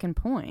the fucking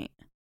point?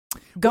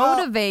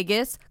 Go to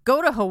Vegas,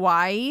 go to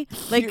Hawaii.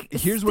 Like,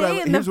 here's what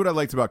I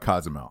liked about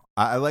Cozumel.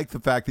 I like the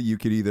fact that you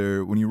could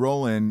either, when you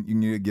roll in, you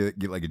need to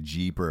get like a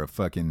Jeep or a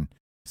fucking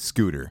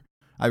scooter.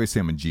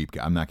 Obviously, I'm a Jeep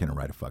guy. I'm not going to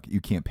ride a fucking. You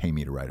can't pay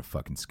me to ride a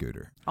fucking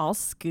scooter. I'll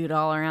scoot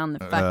all around the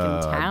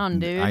fucking town,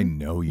 dude. I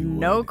know you would.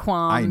 No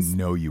qualms. I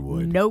know you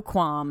would. No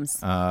qualms.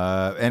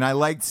 And I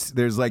liked.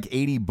 There's like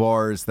 80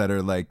 bars that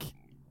are like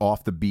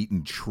off the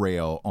beaten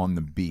trail on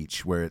the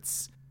beach where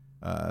it's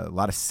a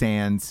lot of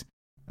sand.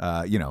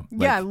 Like,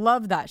 yeah, I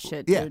love that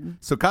shit, dude. Yeah.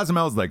 So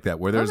Cozumel's like that,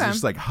 where there's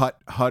just like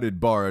hutted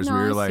bars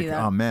where you're like,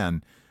 oh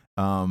man.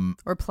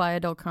 Or Playa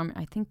del Carmen.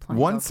 I think Playa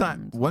One del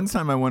Carmen.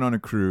 time I went on a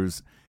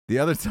cruise. The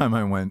other time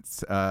I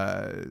went,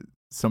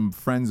 some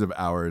friends of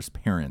ours'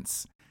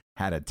 parents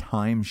had a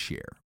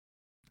timeshare,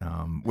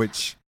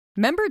 which.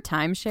 Remember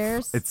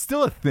timeshares? It's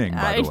still a thing,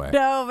 by the way. I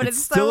know, but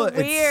it's so weird.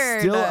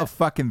 It's still a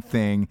fucking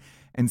thing.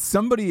 And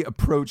somebody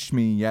approached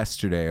me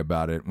yesterday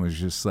about it and was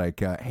just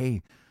like,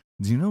 hey,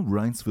 do you know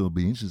Wrightsville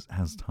Beach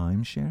has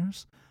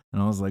timeshares?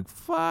 And I was like,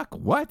 fuck,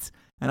 what?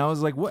 And I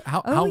was like, what?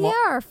 How long? Yeah,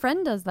 our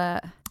friend does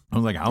that. I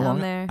was like, how long?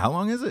 There. How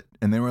long is it?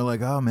 And they were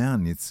like, oh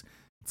man,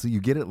 so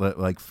you get it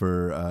like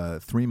for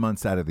 3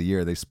 months out of the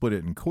year. They split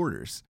it in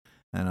quarters.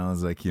 And I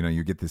was like,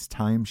 you get this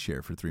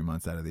timeshare for 3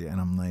 months out of the year.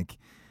 And I'm like,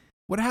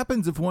 what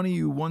happens if one of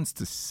you wants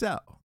to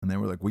sell? And they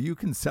were like, well, you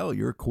can sell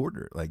your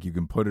quarter. Like you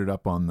can put it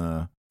up on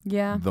the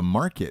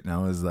market. And I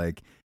was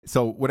like,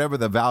 so whatever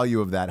the value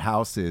of that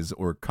house is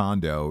or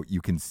condo,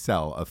 you can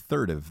sell a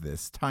third of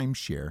this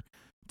timeshare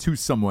to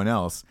someone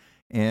else.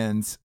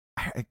 And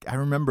I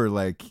remember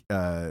like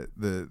their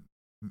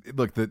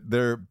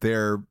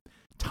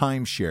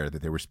timeshare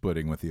that they were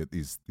splitting with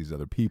these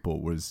other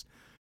people was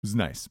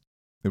nice.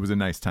 It was a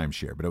nice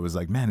timeshare, but it was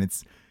like, man,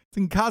 it's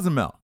in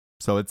Cozumel,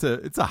 so it's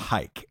a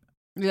hike.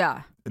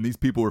 Yeah. And these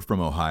people were from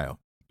Ohio.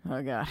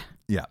 Oh god.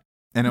 Yeah.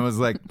 And I was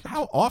like,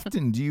 how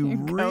often do you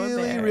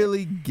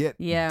really get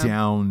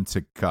down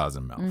to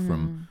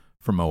Cozumel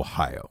from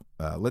Ohio?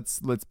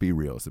 Let's be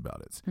reals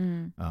about it.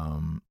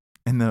 Mm-hmm.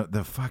 And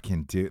the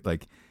fucking dude,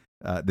 like,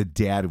 the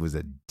dad was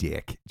a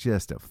dick,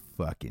 just a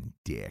fucking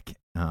dick.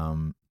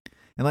 And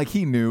like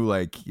he knew,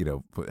 like,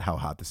 how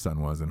hot the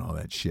sun was and all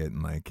that shit,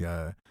 and like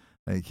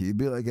he'd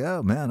be like,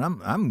 oh man,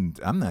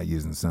 I'm not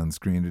using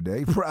sunscreen today.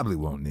 You probably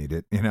won't need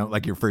it,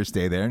 like your first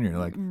day there, and you're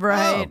like,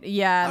 right, oh,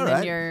 yeah, and all then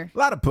right. You're a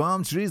lot of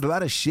palm trees, a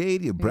lot of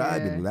shade. You'll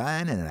probably be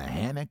lying in a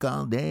hammock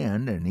all day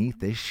underneath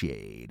the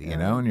shade,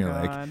 and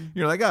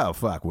you're like, oh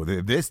fuck, well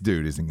if this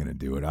dude isn't gonna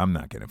do it, I'm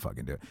not gonna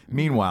fucking do it.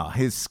 Meanwhile,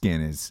 his skin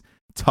is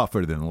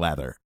tougher than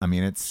leather. I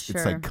mean, it's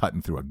like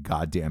cutting through a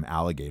goddamn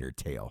alligator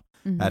tail.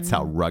 Mm-hmm. That's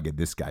how rugged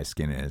this guy's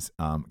skin is.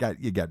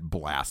 You got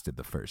blasted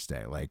the first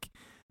day, like,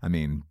 I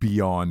mean,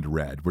 beyond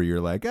red, where you're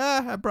like,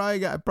 I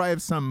probably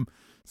have some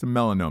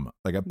melanoma.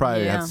 Like I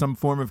probably have some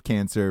form of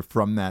cancer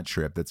from that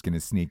trip that's going to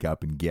sneak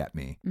up and get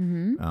me.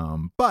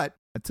 Mm-hmm. But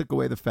I took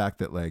away the fact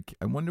that, like,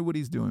 I wonder what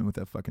he's doing with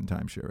that fucking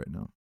timeshare right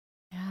now.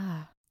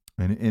 Yeah.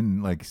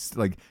 And like,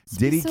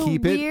 did he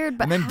keep it?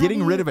 And then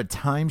getting rid of a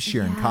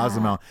timeshare in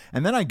Cozumel.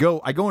 And then I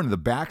go into the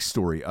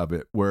backstory of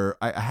it, where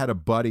I had a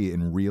buddy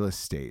in real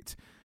estate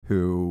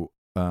who,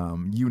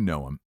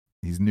 know him.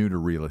 He's new to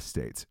real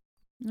estate.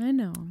 I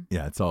know him.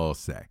 Yeah, that's all I'll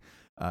say.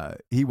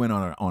 He went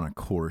on a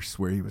course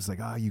where he was like,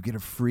 oh, you get a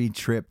free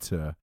trip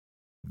to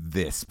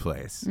this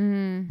place.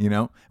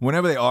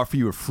 Whenever they offer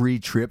you a free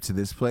trip to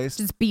this place,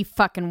 just be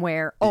fucking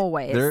where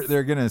always.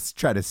 They're gonna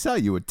try to sell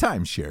you a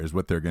timeshare is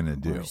what they're gonna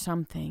do, or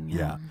something.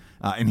 Yeah.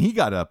 And he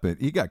got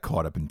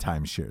caught up in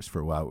timeshares for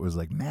a while. It was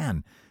like,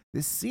 man,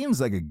 this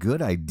seems like a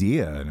good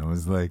idea, and I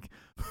was like,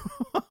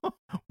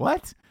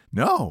 what?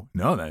 No,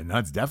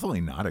 that's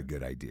definitely not a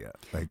good idea.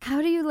 Like,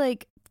 how do you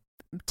like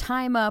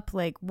time up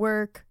like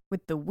work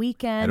with the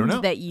weekend? I don't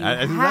know. That you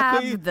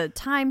exactly. have the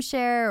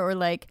timeshare, or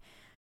like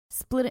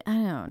split it. I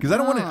don't know. Because I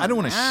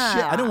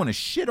don't want to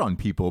shit on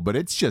people, but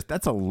it's just,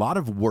 that's a lot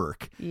of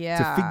work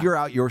to figure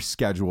out your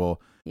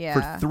schedule,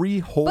 Yeah. for 3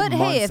 whole But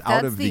months hey, if out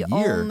that's of the the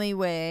year. only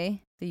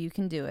way that you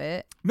can do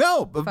it,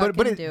 No, but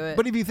fucking do it.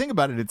 but if you think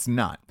about it, it's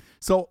not.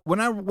 So when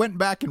I went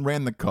back and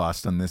ran the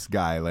cost on this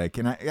guy, like,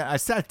 and I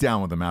sat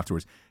down with him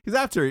afterwards, because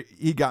after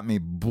he got me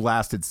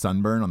blasted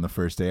sunburn on the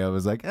first day, I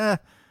was like,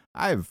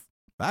 I've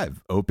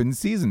open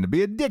season to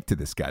be a dick to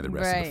this guy the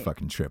rest of the Right.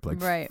 fucking trip.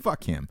 Like, Right.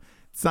 fuck him.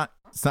 It's not.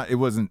 It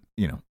wasn't.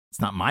 It's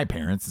not my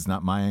parents. It's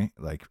not my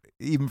like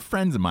even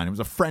friends of mine. It was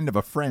a friend of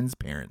a friend's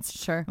parents.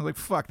 sure. I was like,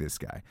 fuck this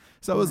guy.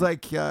 So I was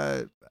like,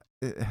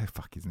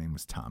 fuck, his name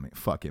was Tommy.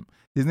 Fuck him.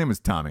 His name was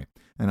Tommy.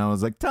 And I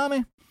was like,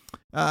 Tommy,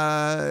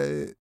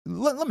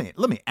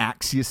 let me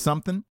ax you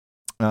something.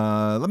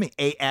 Let me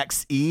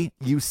AXE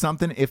you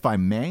something, if I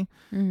may.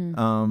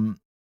 Mhm.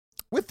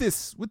 With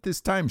this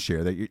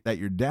timeshare that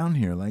you're down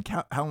here, like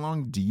how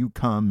long do you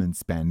come and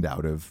spend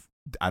out of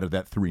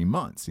that 3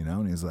 months?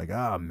 And he's like,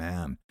 oh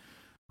man,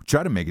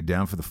 try to make it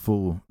down for the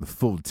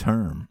full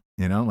term.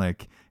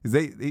 Like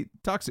he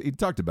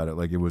talked about it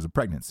like it was a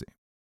pregnancy.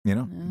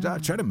 I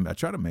try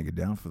to make it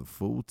down for the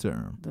full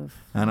term.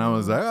 And I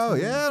was like, oh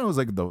yeah. And I was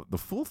like, the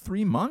full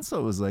 3 months. I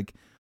was like,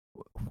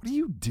 what do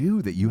you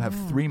do that you have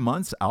 3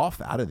 months off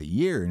out of the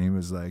year? And he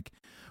was like,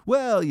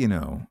 well,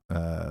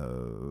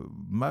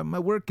 my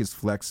work is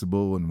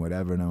flexible and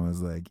whatever. And I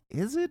was like,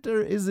 is it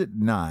or is it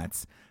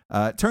not?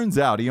 Turns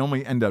out he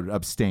only ended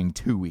up staying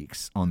 2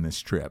 weeks on this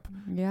trip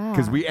Yeah.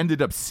 because we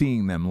ended up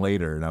seeing them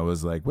later. And I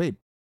was like, wait,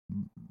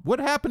 what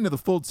happened to the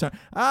full time?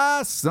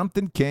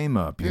 Something came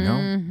up,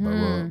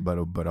 Mhm.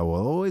 But I will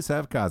always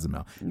have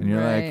Cozumel. And you're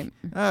Right.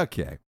 like,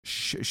 okay,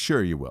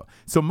 sure you will.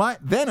 So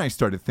then I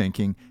started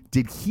thinking,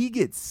 did he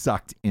get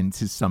sucked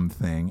into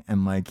something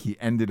and like he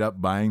ended up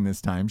buying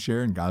this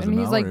timeshare in Cozumel? And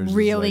he's like or is it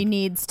really like-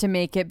 needs to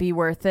make it be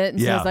worth it. And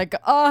so Yeah. he's like,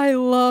 I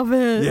love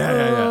it.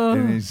 Yeah.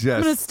 And he's I'm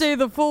gonna just, stay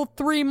the full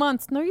 3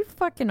 months. No, you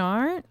fucking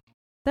aren't.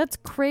 That's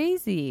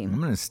crazy. I'm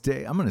gonna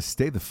stay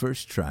the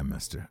first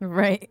trimester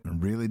Right.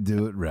 and really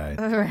do it right.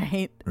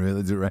 Right.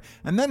 Really do it right.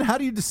 And then how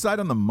do you decide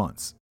on the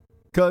months?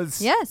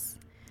 Because Yes.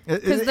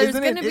 'Cause there's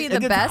gonna be the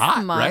best hot,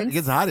 right? It months.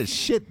 gets hot as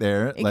shit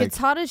there. It gets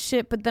hot as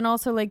shit, but then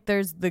also like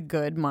there's the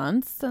good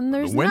months and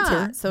there's the winter,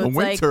 not. So the it's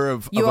winter like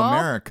of you all-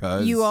 America.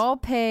 Is, you all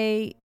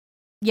pay.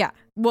 Yeah.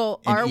 Well,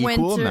 An our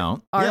equal winter,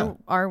 amount, yeah.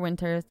 our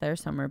winter is their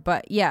summer,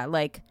 but yeah,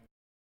 like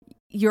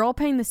you're all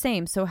paying the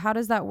same. So how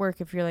does that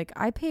work if you're like,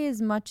 I pay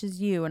as much as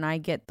you and I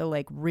get the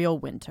like real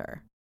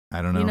winter?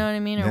 I don't know. You know what I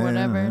mean, or Yeah,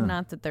 whatever. yeah.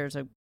 Not that there's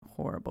a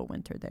horrible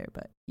winter there,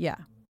 but yeah.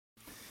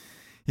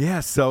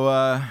 Yeah.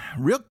 So,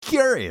 real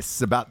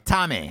curious about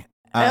Tommy.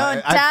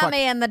 Tommy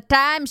and the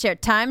timeshare.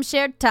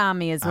 Timeshare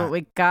Tommy is what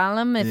we call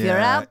him if you're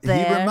out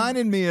there. He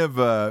reminded me of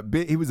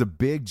he was a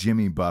big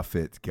Jimmy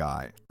Buffett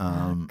guy.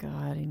 Oh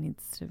God, he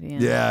needs to be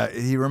in. Yeah,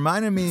 he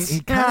reminded me.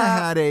 He kind of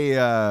had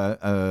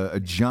a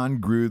John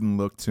Gruden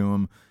look to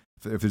him.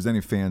 If there's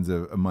any fans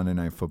of Monday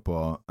Night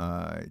Football,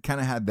 kind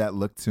of had that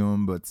look to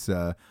him, but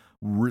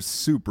we're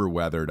super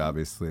weathered,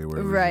 obviously. Where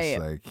it was Right.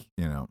 just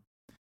like,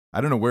 I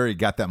don't know where he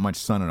got that much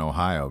sun in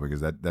Ohio because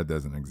that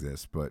doesn't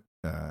exist. But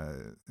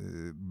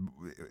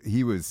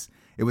it was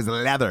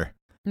leather,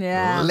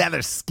 Yeah.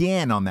 leather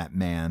skin on that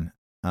man.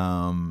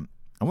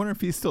 I wonder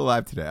if he's still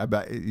alive today. I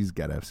bet he's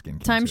got to have skin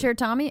cancer. Timeshare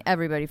Tommy,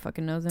 everybody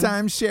fucking knows him.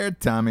 Timeshare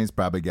Tommy's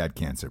probably got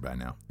cancer by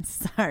now.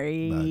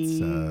 Sorry.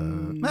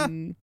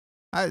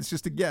 It's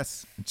just a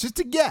guess. It's just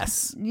a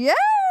guess. Yeah.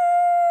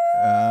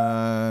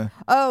 Uh,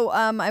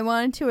 I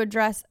wanted to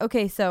address.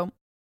 Okay, so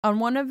on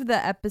one of the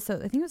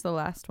episodes, I think it was the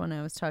last one,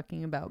 I was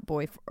talking about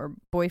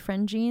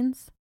boyfriend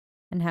jeans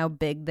and how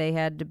big they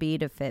had to be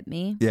to fit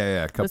me.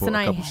 yeah, a couple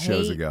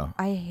shows ago.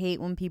 I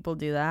hate when people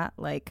do that.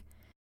 Like,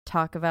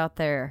 talk about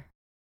their,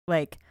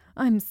 like,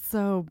 I'm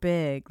so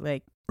big.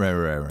 Like,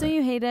 Right. don't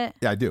you hate it?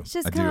 Yeah, I do. It's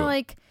just I kind of do.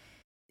 like,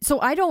 so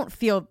I don't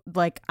feel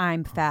like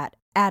I'm fat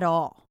at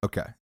all.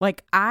 Okay.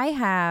 Like, I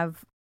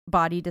have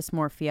body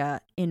dysmorphia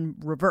in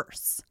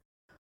reverse,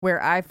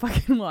 where I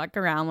fucking walk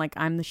around like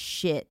I'm the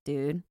shit,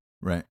 dude,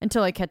 Right.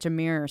 until I catch a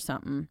mirror or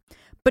something.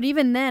 But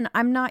even then,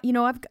 I'm not,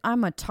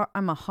 I'm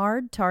a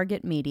hard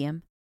target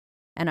medium,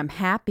 and I'm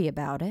happy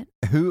about it.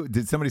 Who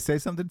did somebody say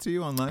something to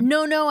you online?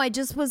 No, I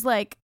just was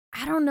like,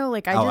 I don't know,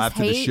 like I just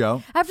after hate the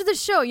show. After the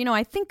show,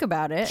 I think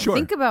about it. Sure. I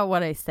think about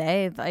what I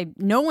say.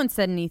 No one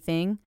said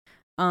anything.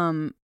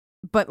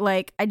 But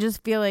like I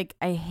just feel like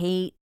I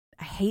hate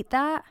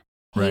that.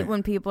 Hate Right.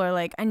 when people are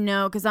like, I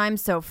know, because I'm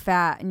so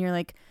fat, and you're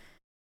like,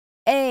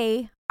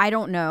 I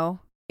don't know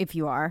if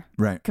you are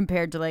Right.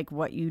 compared to like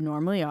what you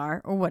normally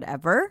are or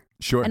whatever.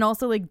 Sure. And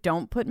also like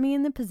don't put me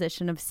in the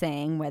position of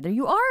saying whether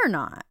you are or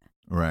not.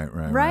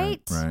 Right.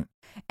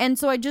 And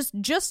so I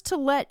just to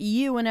let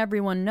you and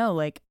everyone know,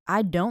 like,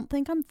 I don't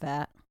think I'm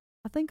fat.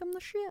 I think I'm the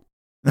shit.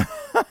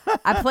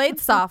 I played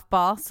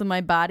softball, so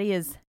my body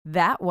is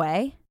that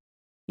way.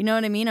 You know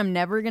what I mean? I'm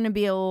never going to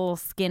be a little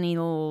skinny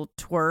little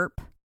twerp.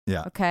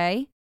 Yeah.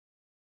 Okay?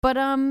 But,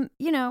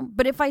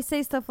 but if I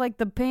say stuff like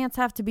the pants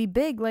have to be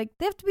big, like,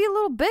 they have to be a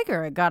little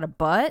bigger. I got a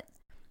butt.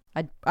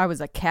 I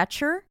was a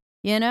catcher.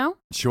 You know?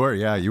 Sure,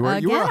 yeah. You were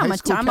a high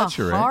school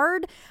catcher, right?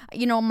 hard,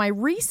 my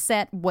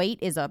reset weight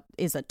is a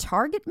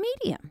target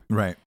medium.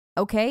 Right.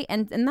 Okay,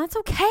 and that's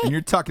okay. And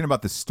you're talking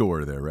about the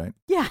store there, right?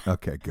 Yeah.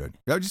 Okay, good.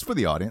 Just for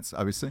the audience,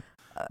 obviously.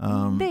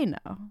 They know.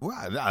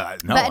 Well, no,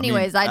 but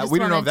anyways, I just we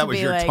don't know wanted if that to was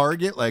be your like,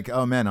 target. Like,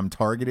 oh man, I'm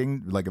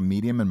targeting like a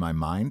medium in my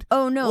mind.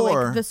 Oh no,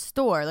 or, like the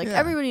store. Like yeah.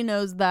 everybody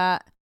knows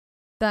that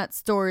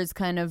store is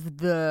kind of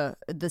the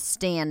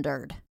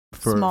standard.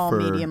 For small,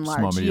 medium, large.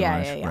 Small, medium, yeah,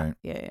 large. yeah. Right.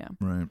 Yeah.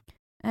 Right.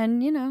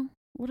 And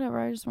whatever.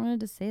 I just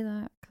wanted to say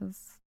that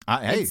because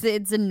Hey.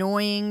 it's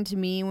annoying to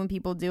me when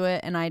people do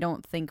it, and I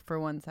don't think for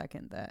 1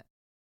 second that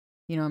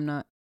I'm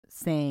not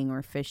saying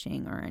or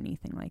fishing or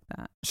anything like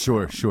that.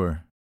 Sure.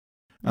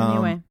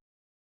 Anyway.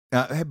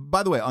 Hey,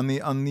 by the way, on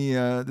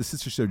the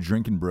sister show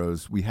Drinking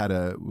Bros, we had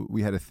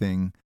a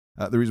thing.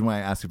 The reason why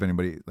I asked if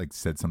anybody like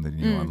said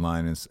something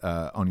online is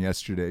on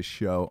yesterday's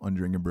show on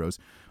Drinking Bros,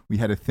 we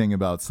had a thing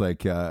about it's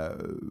like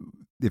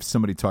if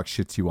somebody talks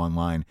shit to you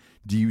online,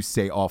 do you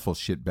say awful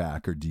shit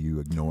back or do you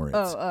ignore it?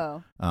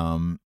 Oh.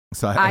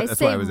 So that's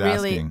why I was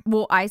asking.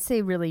 Well, I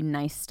say really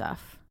nice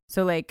stuff.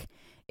 So like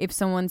if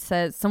someone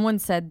said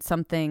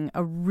something,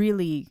 a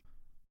really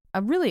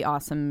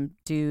awesome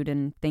dude,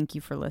 and thank you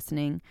for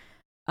listening.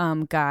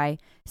 Guy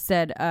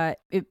said,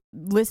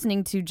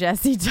 listening to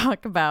Jesse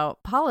talk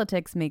about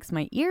politics makes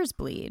my ears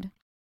bleed,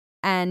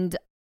 and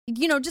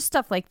just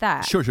stuff like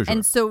that. Sure.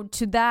 And so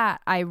to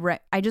that,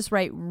 I just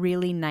write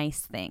really nice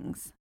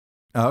things.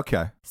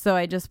 Okay. So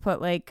I just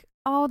put like,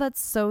 oh,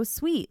 that's so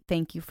sweet.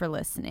 Thank you for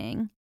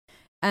listening.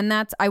 And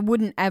I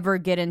wouldn't ever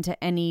get into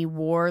any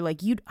war.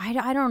 Like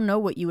I don't know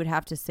what you would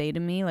have to say to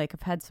me. Like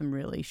I've had some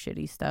really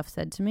shitty stuff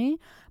said to me,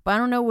 but I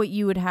don't know what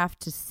you would have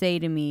to say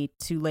to me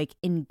to like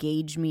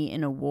engage me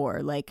in a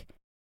war. Like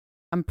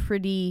I'm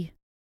pretty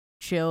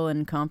chill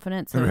and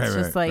confident. So it's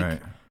just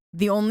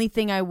the only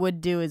thing I would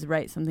do is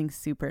write something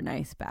super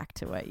nice back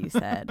to what you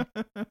said.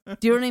 Do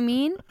you know what I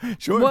mean?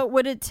 Sure. What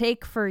would it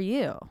take for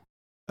you?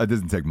 It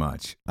doesn't take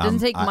much. Doesn't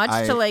take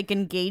much to like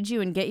engage you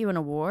and get you in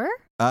a war?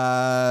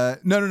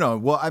 No.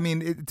 Well, I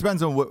mean, it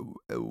depends on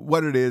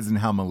what it is and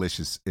how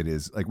malicious it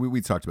is. Like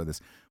we talked about this.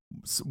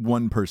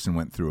 One person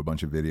went through a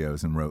bunch of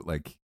videos and wrote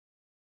like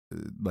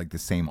the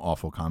same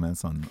awful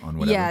comments on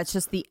whatever. Yeah, it's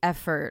just the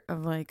effort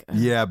of like. Oh,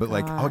 yeah, but God.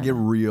 like I'll get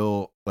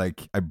real.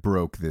 Like I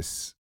broke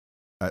this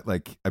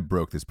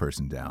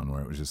person down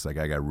where it was just like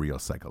I got real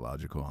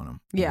psychological on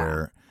them. Yeah.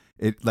 Where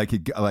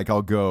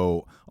I'll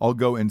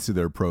go into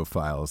their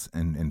profiles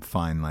and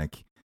find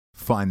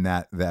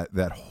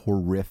that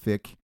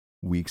horrific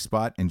weak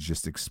spot and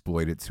just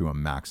exploit it to a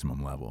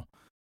maximum level.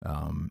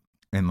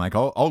 And like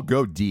I'll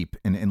go deep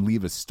and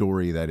leave a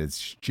story that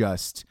is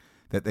just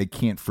that they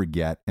can't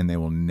forget and they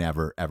will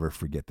never ever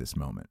forget this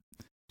moment.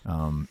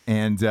 Oddly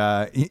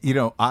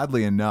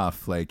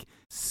enough, like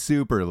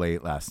super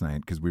late last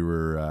night because we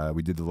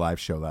did the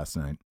live show last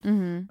night.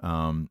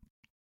 Mm-hmm.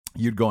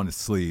 You'd gone to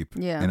sleep,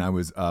 yeah, and I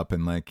was up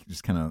and like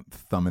just kind of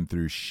thumbing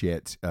through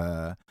shit,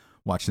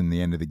 watching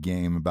the end of the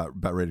game, about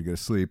ready to go to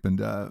sleep,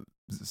 and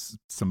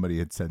somebody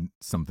had said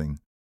something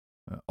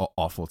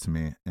awful to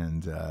me,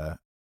 and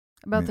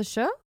about the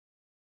show.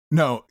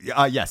 No,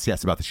 yes,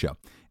 about the show,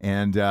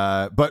 and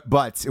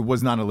but it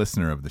was not a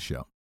listener of the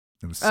show.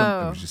 It was it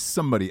was just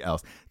somebody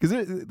else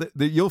because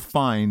you'll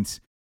find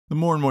the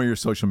more and more your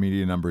social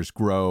media numbers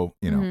grow.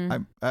 I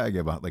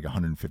get about like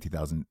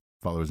 150,000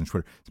 followers on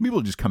Twitter. Some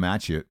people just come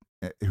at you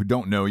who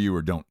don't know you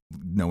or don't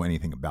know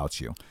anything about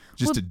you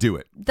just to do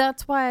it.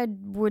 That's why I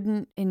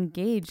wouldn't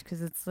engage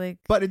because it's like.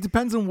 But it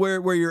depends on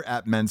where you're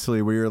at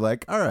mentally, where you're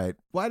like, all right,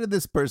 why did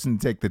this person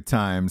take the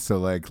time? So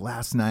like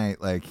last night,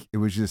 like it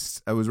was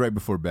just, I was right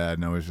before bed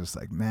and I was just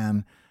like,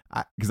 man,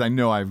 because I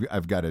know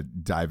I've got to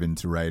dive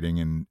into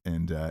writing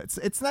and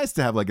it's nice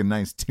to have like a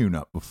nice tune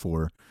up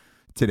before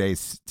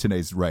today's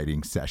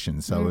writing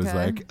session. So I was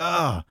like,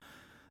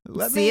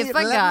 Let me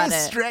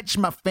stretch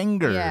my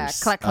fingers. Yeah,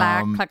 clack,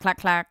 clack,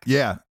 clack.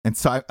 Yeah, and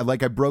so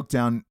I broke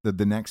down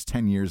the next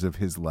 10 years of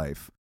his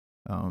life,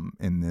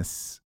 in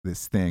this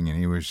thing, and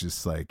he was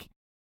just like,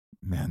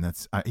 man,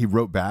 he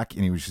wrote back,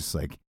 and he was just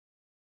like,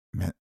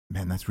 man,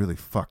 that's really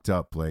fucked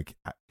up. Like,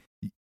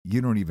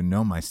 you don't even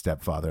know my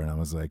stepfather, and I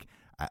was like,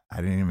 I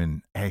didn't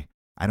even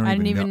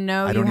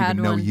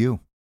know you.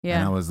 Yeah,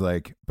 and I was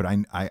like, but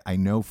I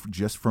know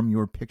just from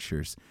your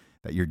pictures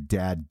that your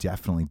dad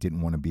definitely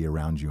didn't want to be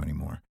around you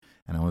anymore.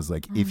 And I was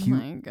like, if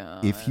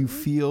you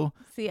feel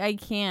I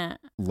can't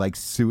like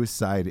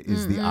suicide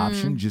is the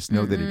option, just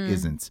know that it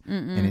isn't.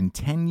 And in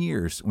 10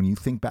 years, when you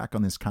think back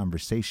on this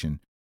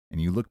conversation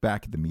and you look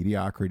back at the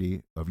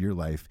mediocrity of your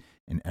life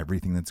and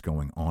everything that's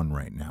going on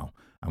right now,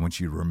 I want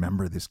you to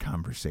remember this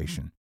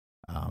conversation.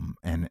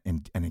 And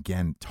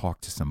again, talk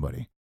to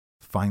somebody,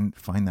 find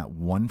that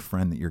one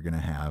friend that you're going to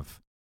have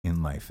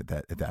in life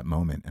at that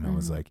moment. And I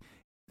was like,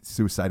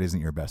 suicide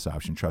isn't your best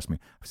option. Trust me.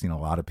 I've seen a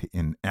lot of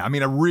I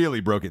really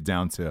broke it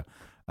down to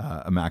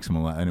a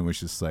maximum, and it was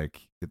just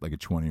like a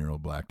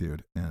 20-year-old black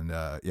dude. And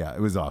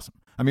it was awesome.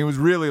 I mean, it was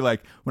really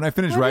like when I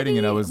finished writing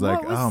it, I was like,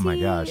 oh my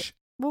gosh.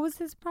 What was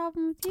his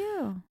problem with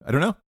you? I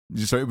don't know.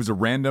 Just it was a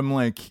random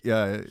like.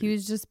 He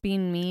was just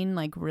being mean,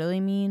 like really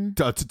mean.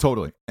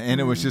 Totally,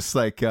 and it was just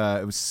like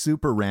it was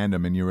super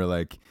random, and you were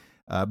like,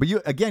 but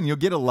you'll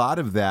get a lot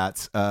of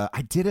that.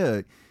 I did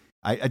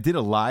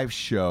a live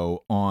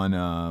show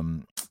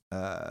on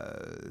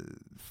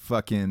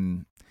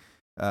fucking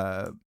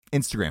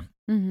Instagram.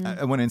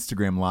 I went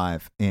Instagram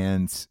live,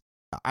 and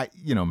I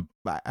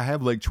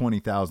have like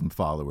 20,000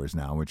 followers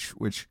now,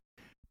 which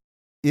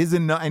is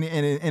enough, and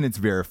it's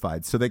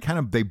verified. So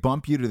they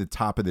bump you to the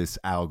top of this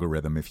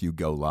algorithm if you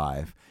go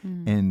live,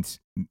 and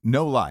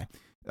no lie,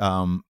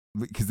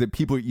 because the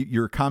people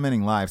you're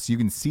commenting live, so you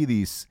can see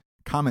these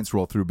comments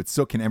roll through, but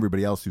so can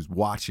everybody else who's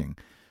watching.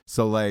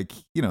 So like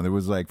there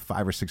was like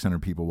 500 or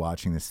 600 people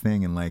watching this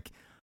thing, and like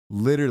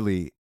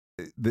literally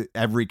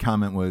every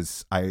comment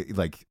was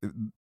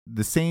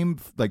the same.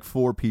 Like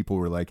 4 people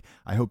were like,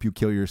 "I hope you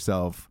kill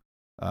yourself."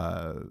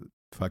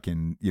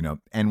 Fucking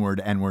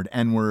N-word,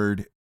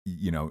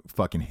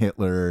 fucking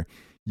Hitler.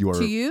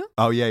 To you?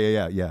 Oh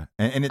yeah.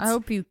 And it's, I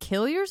hope you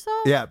kill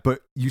yourself. Yeah,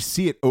 but you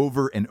see it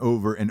over and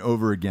over and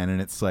over again,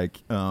 and it's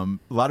like a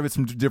lot of it's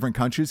from different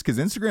countries because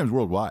Instagram's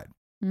worldwide.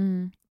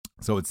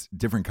 So it's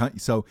different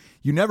countries. So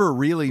you never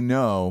really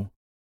know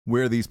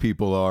where these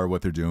people are,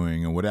 what they're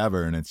doing, and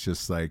whatever. And it's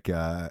just like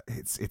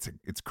it's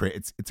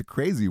a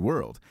crazy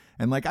world.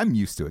 And like I'm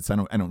used to it,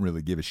 so I don't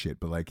really give a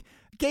shit. But like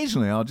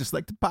occasionally, I'll just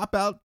like to pop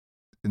out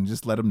and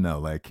just let them know,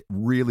 like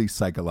really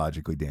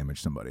psychologically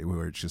damage somebody,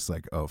 where it's just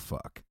like, oh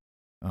fuck,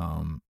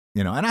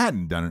 and I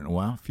hadn't done it in a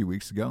while. A few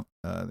weeks ago,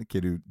 the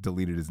kid who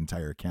deleted his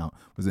entire account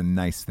was a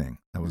nice thing.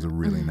 That was a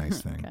really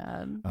nice thing.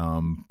 God.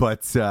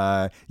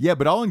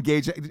 But I'll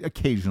engage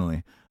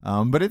occasionally.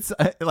 But it's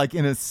like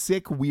in a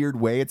sick, weird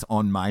way. It's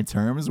on my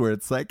terms, where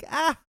it's like,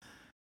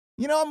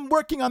 I'm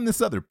working on this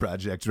other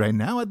project right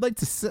now. I'd like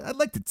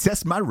to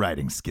test my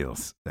writing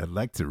skills. I'd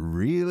like to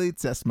really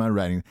test my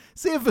writing,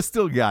 see if I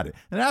still got it.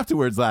 And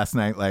afterwards, last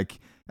night, like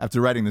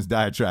after writing this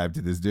diatribe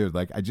to this dude,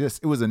 like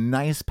it was a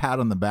nice pat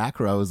on the back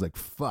where I was like,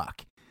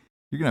 fuck,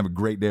 you're gonna have a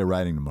great day of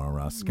writing tomorrow,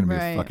 Ross. It's gonna be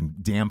a fucking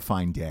damn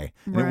fine day,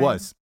 and it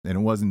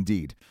was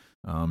indeed.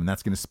 And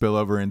that's gonna spill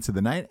over into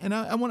the night. And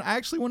I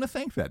actually want to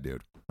thank that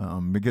dude,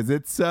 because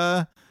it's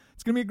gonna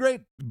be a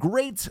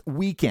great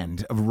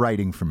weekend of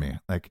writing for me.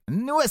 Like, I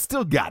knew I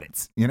still got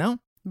it,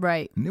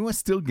 Right. Knew I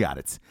still got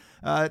it.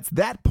 It's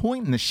that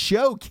point in the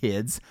show,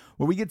 kids,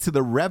 where we get to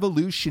the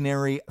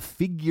revolutionary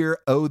figure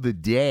of the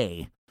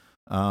day.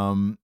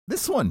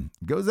 This one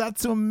goes out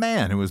to a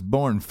man who was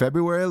born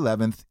February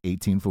 11th,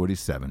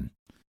 1847.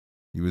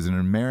 He was an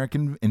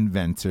American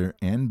inventor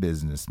and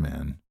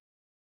businessman.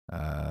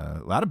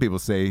 A lot of people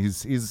say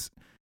he's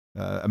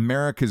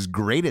America's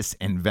greatest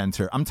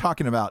inventor. I'm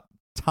talking about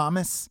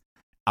Thomas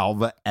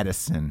Alva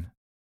Edison,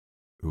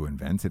 who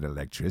invented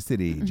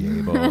electricity,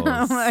 Jables.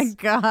 Oh, my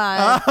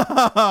God.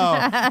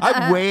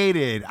 I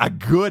waited a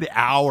good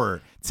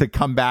hour to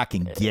come back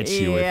and get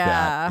you with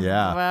that.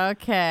 Yeah. Well,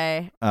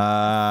 okay.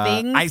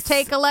 Things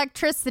take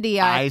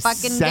electricity. I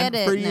fucking sent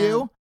get it for now.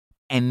 you,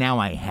 and now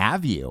I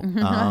have you.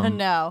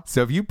 No.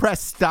 So if you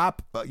press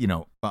stop,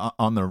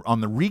 on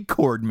the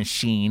record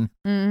machine,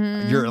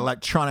 your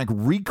electronic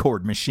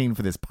record machine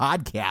for this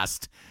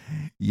podcast,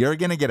 you're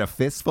gonna get a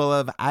fistful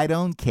of I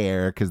don't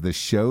care because the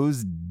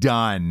show's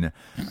done.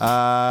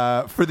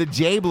 For the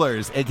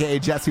Jablers, aka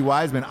Jesse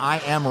Wiseman, I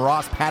am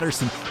Ross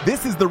Patterson.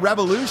 This is The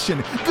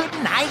Revolution. Good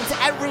night,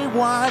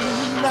 everyone.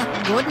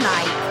 Good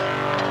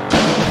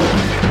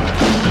night.